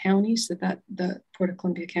by the county, so that the Port of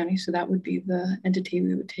Columbia County, so that would be the entity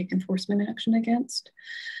we would take enforcement action against.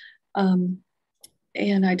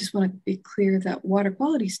 And I just want to be clear that water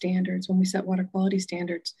quality standards, when we set water quality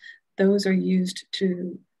standards, those are used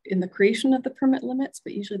in the creation of the permit limits,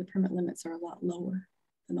 but usually the permit limits are a lot lower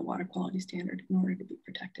than the water quality standard in order to be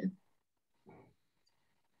protected.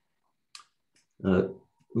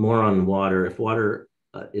 More on water. If water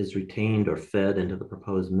is retained or fed into the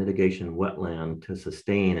proposed mitigation wetland to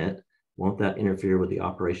sustain it, won't that interfere with the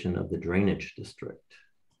operation of the drainage district?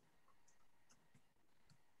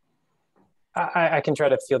 I can try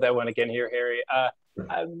to field that one again here, Harry.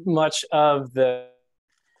 Much of the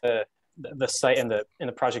site in the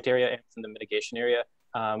project area and in the mitigation area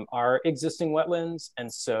are existing wetlands,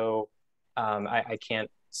 and so I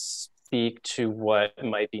can't speak to what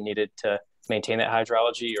might be needed to maintain that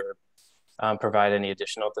hydrology or provide any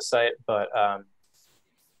additional at the site, but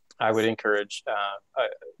I would encourage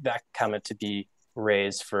that comment to be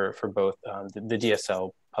raised for both the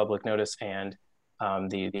DSL public notice and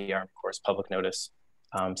the Army Corps public notice,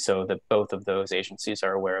 so that both of those agencies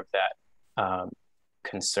are aware of that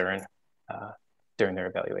concern during their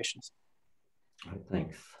evaluations. All right,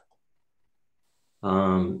 thanks.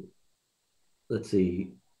 Let's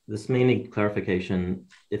see, this may need clarification.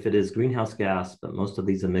 If it is greenhouse gas, but most of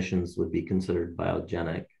these emissions would be considered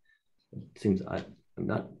biogenic, it seems I'm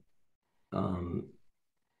not.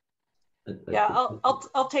 Yeah,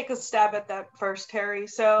 I'll take a stab at that first, Harry.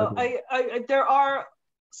 So okay. there are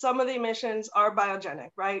some of the emissions are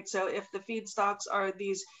biogenic, right? So if the feedstocks are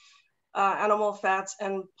these animal fats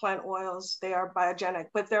and plant oils, they are biogenic.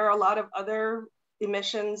 But there are a lot of other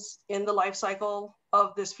emissions in the life cycle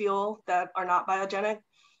of this fuel that are not biogenic.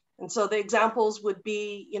 And so the examples would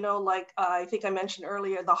be, you know, like I think I mentioned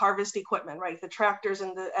earlier, the harvest equipment, right? The tractors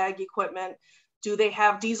and the ag equipment, do they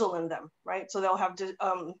have diesel in them, right? So they'll have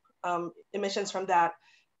emissions from that.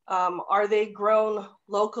 Are they grown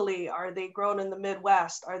locally? Are they grown in the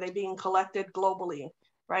Midwest? Are they being collected globally,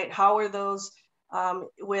 right? How are those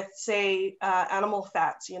with, say, animal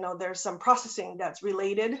fats? You know, there's some processing that's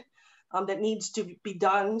related that needs to be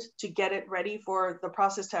done to get it ready for the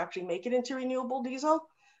process to actually make it into renewable diesel.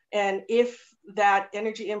 And if that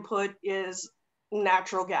energy input is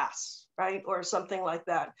natural gas, right, or something like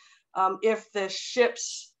that, if the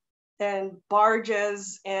ships and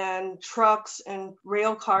barges and trucks and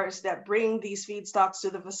rail cars that bring these feedstocks to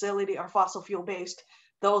the facility are fossil fuel based,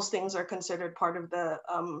 those things are considered part of the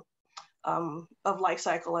of life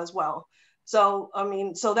cycle as well. So, I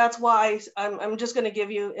mean, so that's why I'm just going to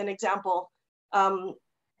give you an example.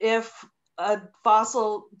 If a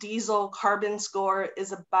fossil diesel carbon score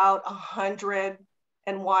is about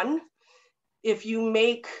 101, if you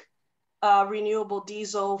make renewable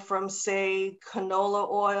diesel from, say, canola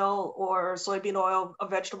oil or soybean oil, a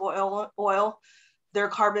vegetable oil, their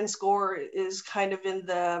carbon score is kind of in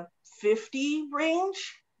the 50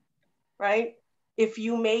 range, right? If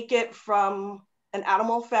you make it from an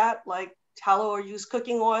animal fat like tallow or used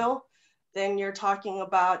cooking oil, then you're talking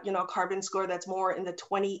about, you know, carbon score that's more in the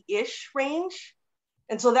 20-ish range.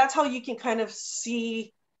 And so that's how you can kind of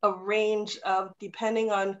see a range of, depending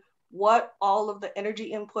on what all of the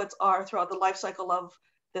energy inputs are throughout the life cycle of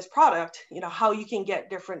this product, you know, how you can get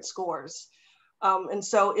different scores. And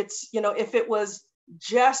so it's, you know, if it was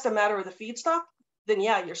just a matter of the feedstock, then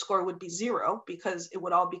yeah, your score would be 0 because it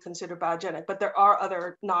would all be considered biogenic, but there are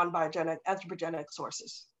other non-biogenic, anthropogenic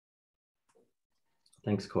sources.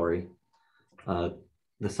 Thanks, Corey.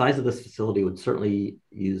 The size of this facility would certainly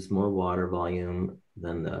use more water volume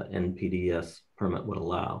than the NPDES permit would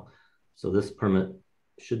allow. So this permit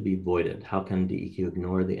should be voided. How can DEQ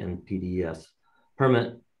ignore the NPDES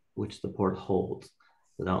permit, which the port holds,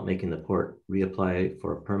 without making the port reapply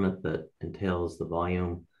for a permit that entails the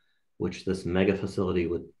volume which this mega facility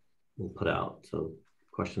will put out? So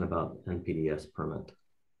question about NPDES permit.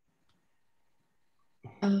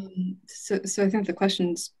 So I think the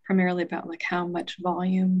question's primarily about like how much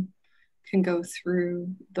volume can go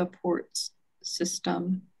through the port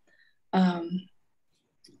system.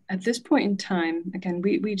 At this point in time, again,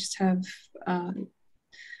 we just have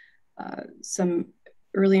some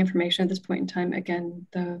early information at this point in time. Again,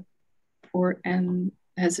 the port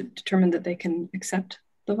has determined that they can accept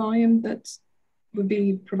the volume that would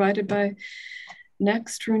be provided by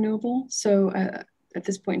Next Renewable. So at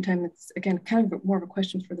this point in time, it's again kind of more of a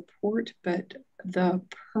question for the port, but the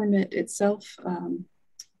permit itself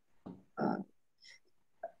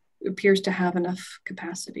appears to have enough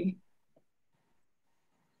capacity.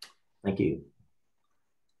 Thank you.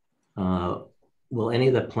 Will any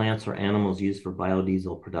of the plants or animals used for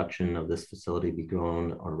biodiesel production of this facility be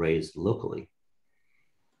grown or raised locally?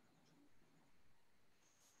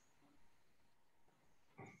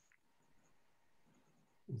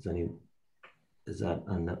 Is that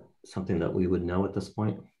something that we would know at this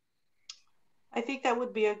point? I think that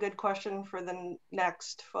would be a good question for the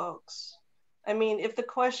next folks. I mean, if the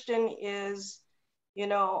question is, you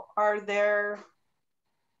know, are there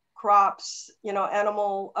crops, you know,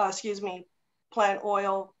 plant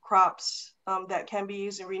oil crops that can be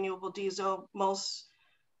used in renewable diesel? Most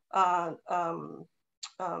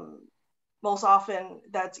often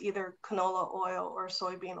that's either canola oil or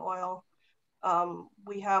soybean oil.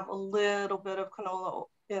 We have a little bit of canola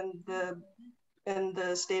in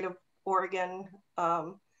the state of Oregon,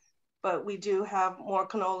 but we do have more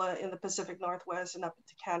canola in the Pacific Northwest and up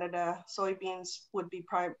into Canada. Soybeans would be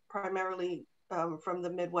primarily from the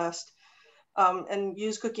Midwest. And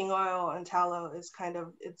used cooking oil and tallow is kind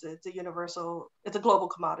of, it's a universal, it's a global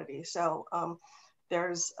commodity. So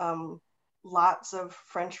there's lots of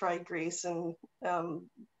French fried grease and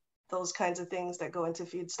those kinds of things that go into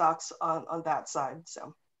feedstocks on that side.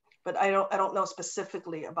 So, but I don't know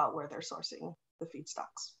specifically about where they're sourcing the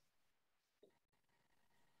feedstocks.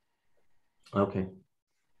 Okay,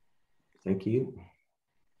 thank you.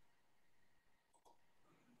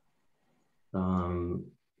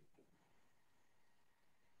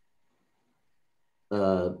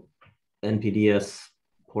 NPDES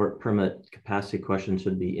port permit capacity question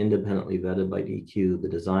should be independently vetted by DEQ. The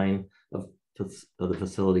design of the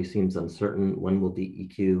facility seems uncertain. When will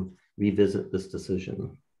DEQ revisit this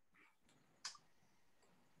decision?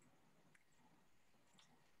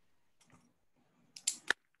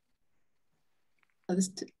 If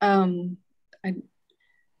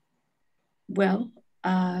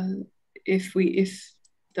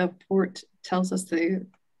the port tells us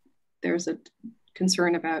there's a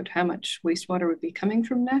concern about how much wastewater would be coming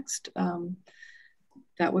from next,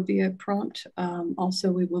 that would be a prompt.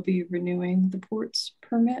 Also, we will be renewing the port's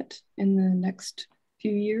permit in the next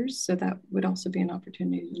few years, so that would also be an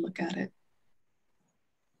opportunity to look at it.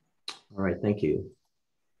 All right, thank you.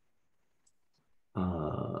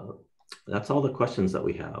 That's all the questions that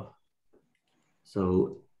we have.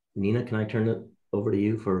 So Nina, can I turn it over to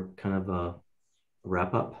you for kind of a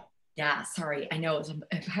wrap up? Yeah, sorry. I know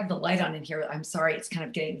I have the light on in here. I'm sorry. It's kind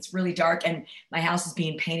of it's really dark and my house is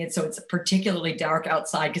being painted. So it's particularly dark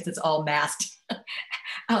outside because it's all masked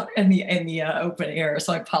out in the open air.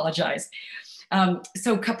 So I apologize.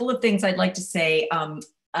 So a couple of things I'd like to say.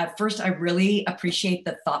 First, I really appreciate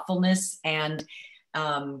the thoughtfulness and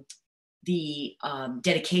the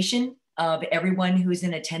dedication of everyone who's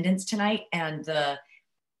in attendance tonight and the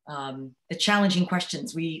challenging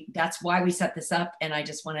questions. That's why we set this up, and I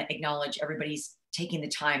just want to acknowledge everybody's taking the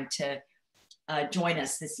time to join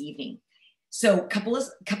us this evening. So couple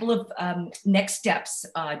of next steps,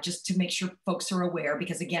 just to make sure folks are aware,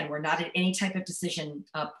 because again, we're not at any type of decision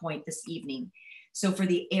point this evening. So for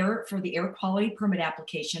the air quality permit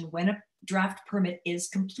application, when a draft permit is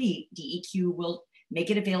complete, DEQ will make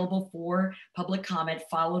it available for public comment,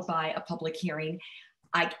 followed by a public hearing.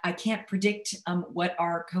 I can't predict what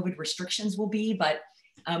our COVID restrictions will be, but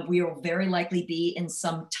we will very likely be in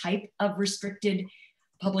some type of restricted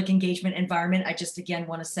public engagement environment. I just, again,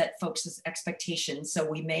 want to set folks' expectations. So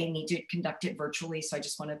we may need to conduct it virtually. So I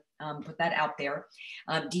just want to put that out there.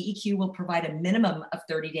 DEQ will provide a minimum of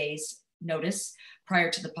 30 days notice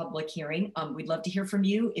prior to the public hearing. We'd love to hear from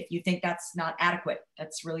you if you think that's not adequate.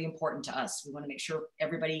 That's really important to us. We want to make sure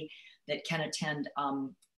everybody that can attend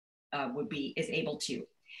is able to.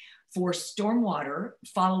 For stormwater,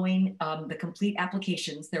 following the complete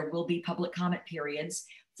applications, there will be public comment periods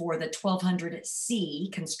for the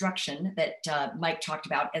 1200C construction that Mike talked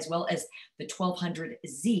about, as well as the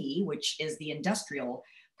 1200Z, which is the industrial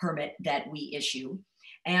permit that we issue.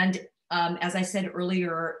 And as I said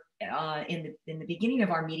earlier in the beginning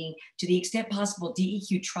of our meeting, to the extent possible,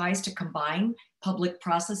 DEQ tries to combine public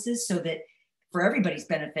processes so that for everybody's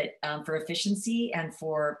benefit, for efficiency and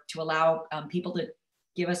to allow people to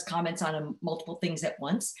give us comments on multiple things at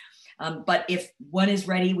once. But if one is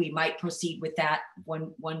ready, we might proceed with that.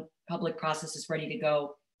 When one public process is ready to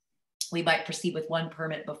go, we might proceed with one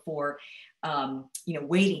permit before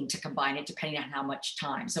waiting to combine it, depending on how much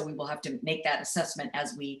time. So we will have to make that assessment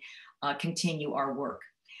as we continue our work.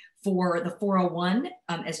 For the 401,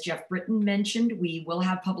 as Jeff Britton mentioned, we will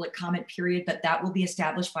have public comment period, but that will be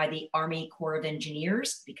established by the Army Corps of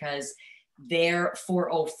Engineers because their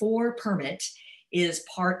 404 permit is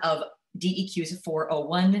part of DEQ's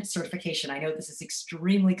 401 certification. I know this is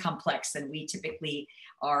extremely complex and we typically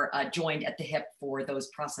are joined at the hip for those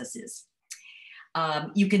processes.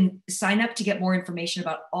 You can sign up to get more information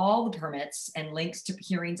about all the permits and links to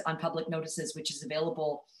hearings on public notices, which is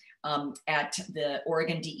available at the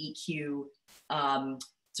Oregon DEQ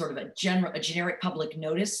sort of a generic public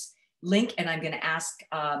notice link. And I'm going to ask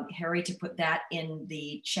Harry to put that in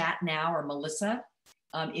the chat now, or Melissa,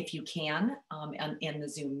 if you can, in the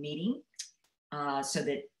Zoom meeting, so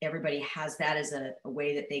that everybody has that as a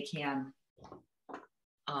way that they can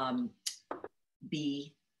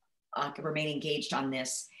remain engaged on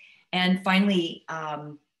this. And finally,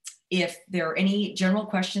 if there are any general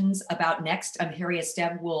questions about next, Harry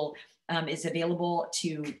Esteve is available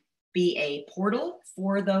to be a portal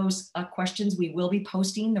for those questions. We will be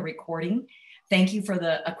posting the recording. Thank you for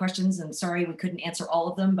the questions, and sorry we couldn't answer all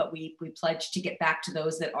of them, but we pledged to get back to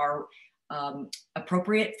those that are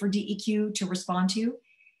appropriate for DEQ to respond to.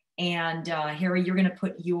 And Harry, you're going to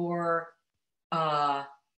put your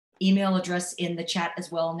email address in the chat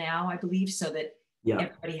as well now, I believe, so that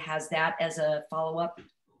everybody has that as a follow-up.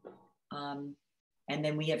 And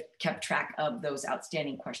then we have kept track of those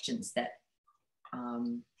outstanding questions that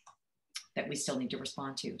that we still need to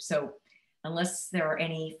respond to. So unless there are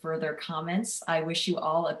any further comments, I wish you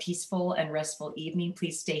all a peaceful and restful evening.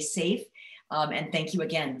 Please stay safe. And thank you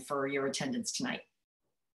again for your attendance tonight.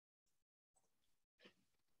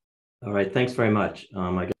 All right, thanks very much.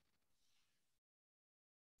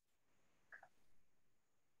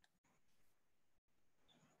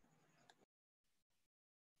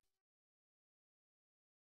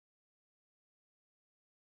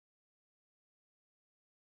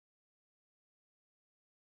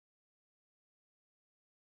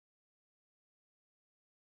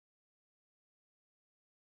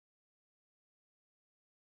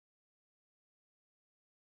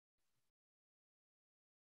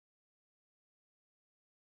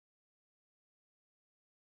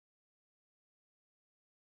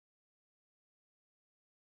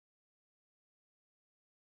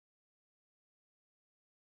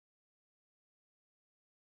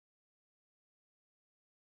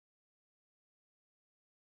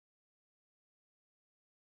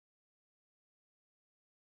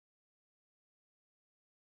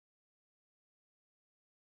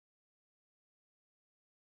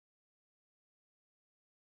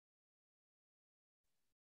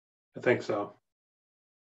 I think so.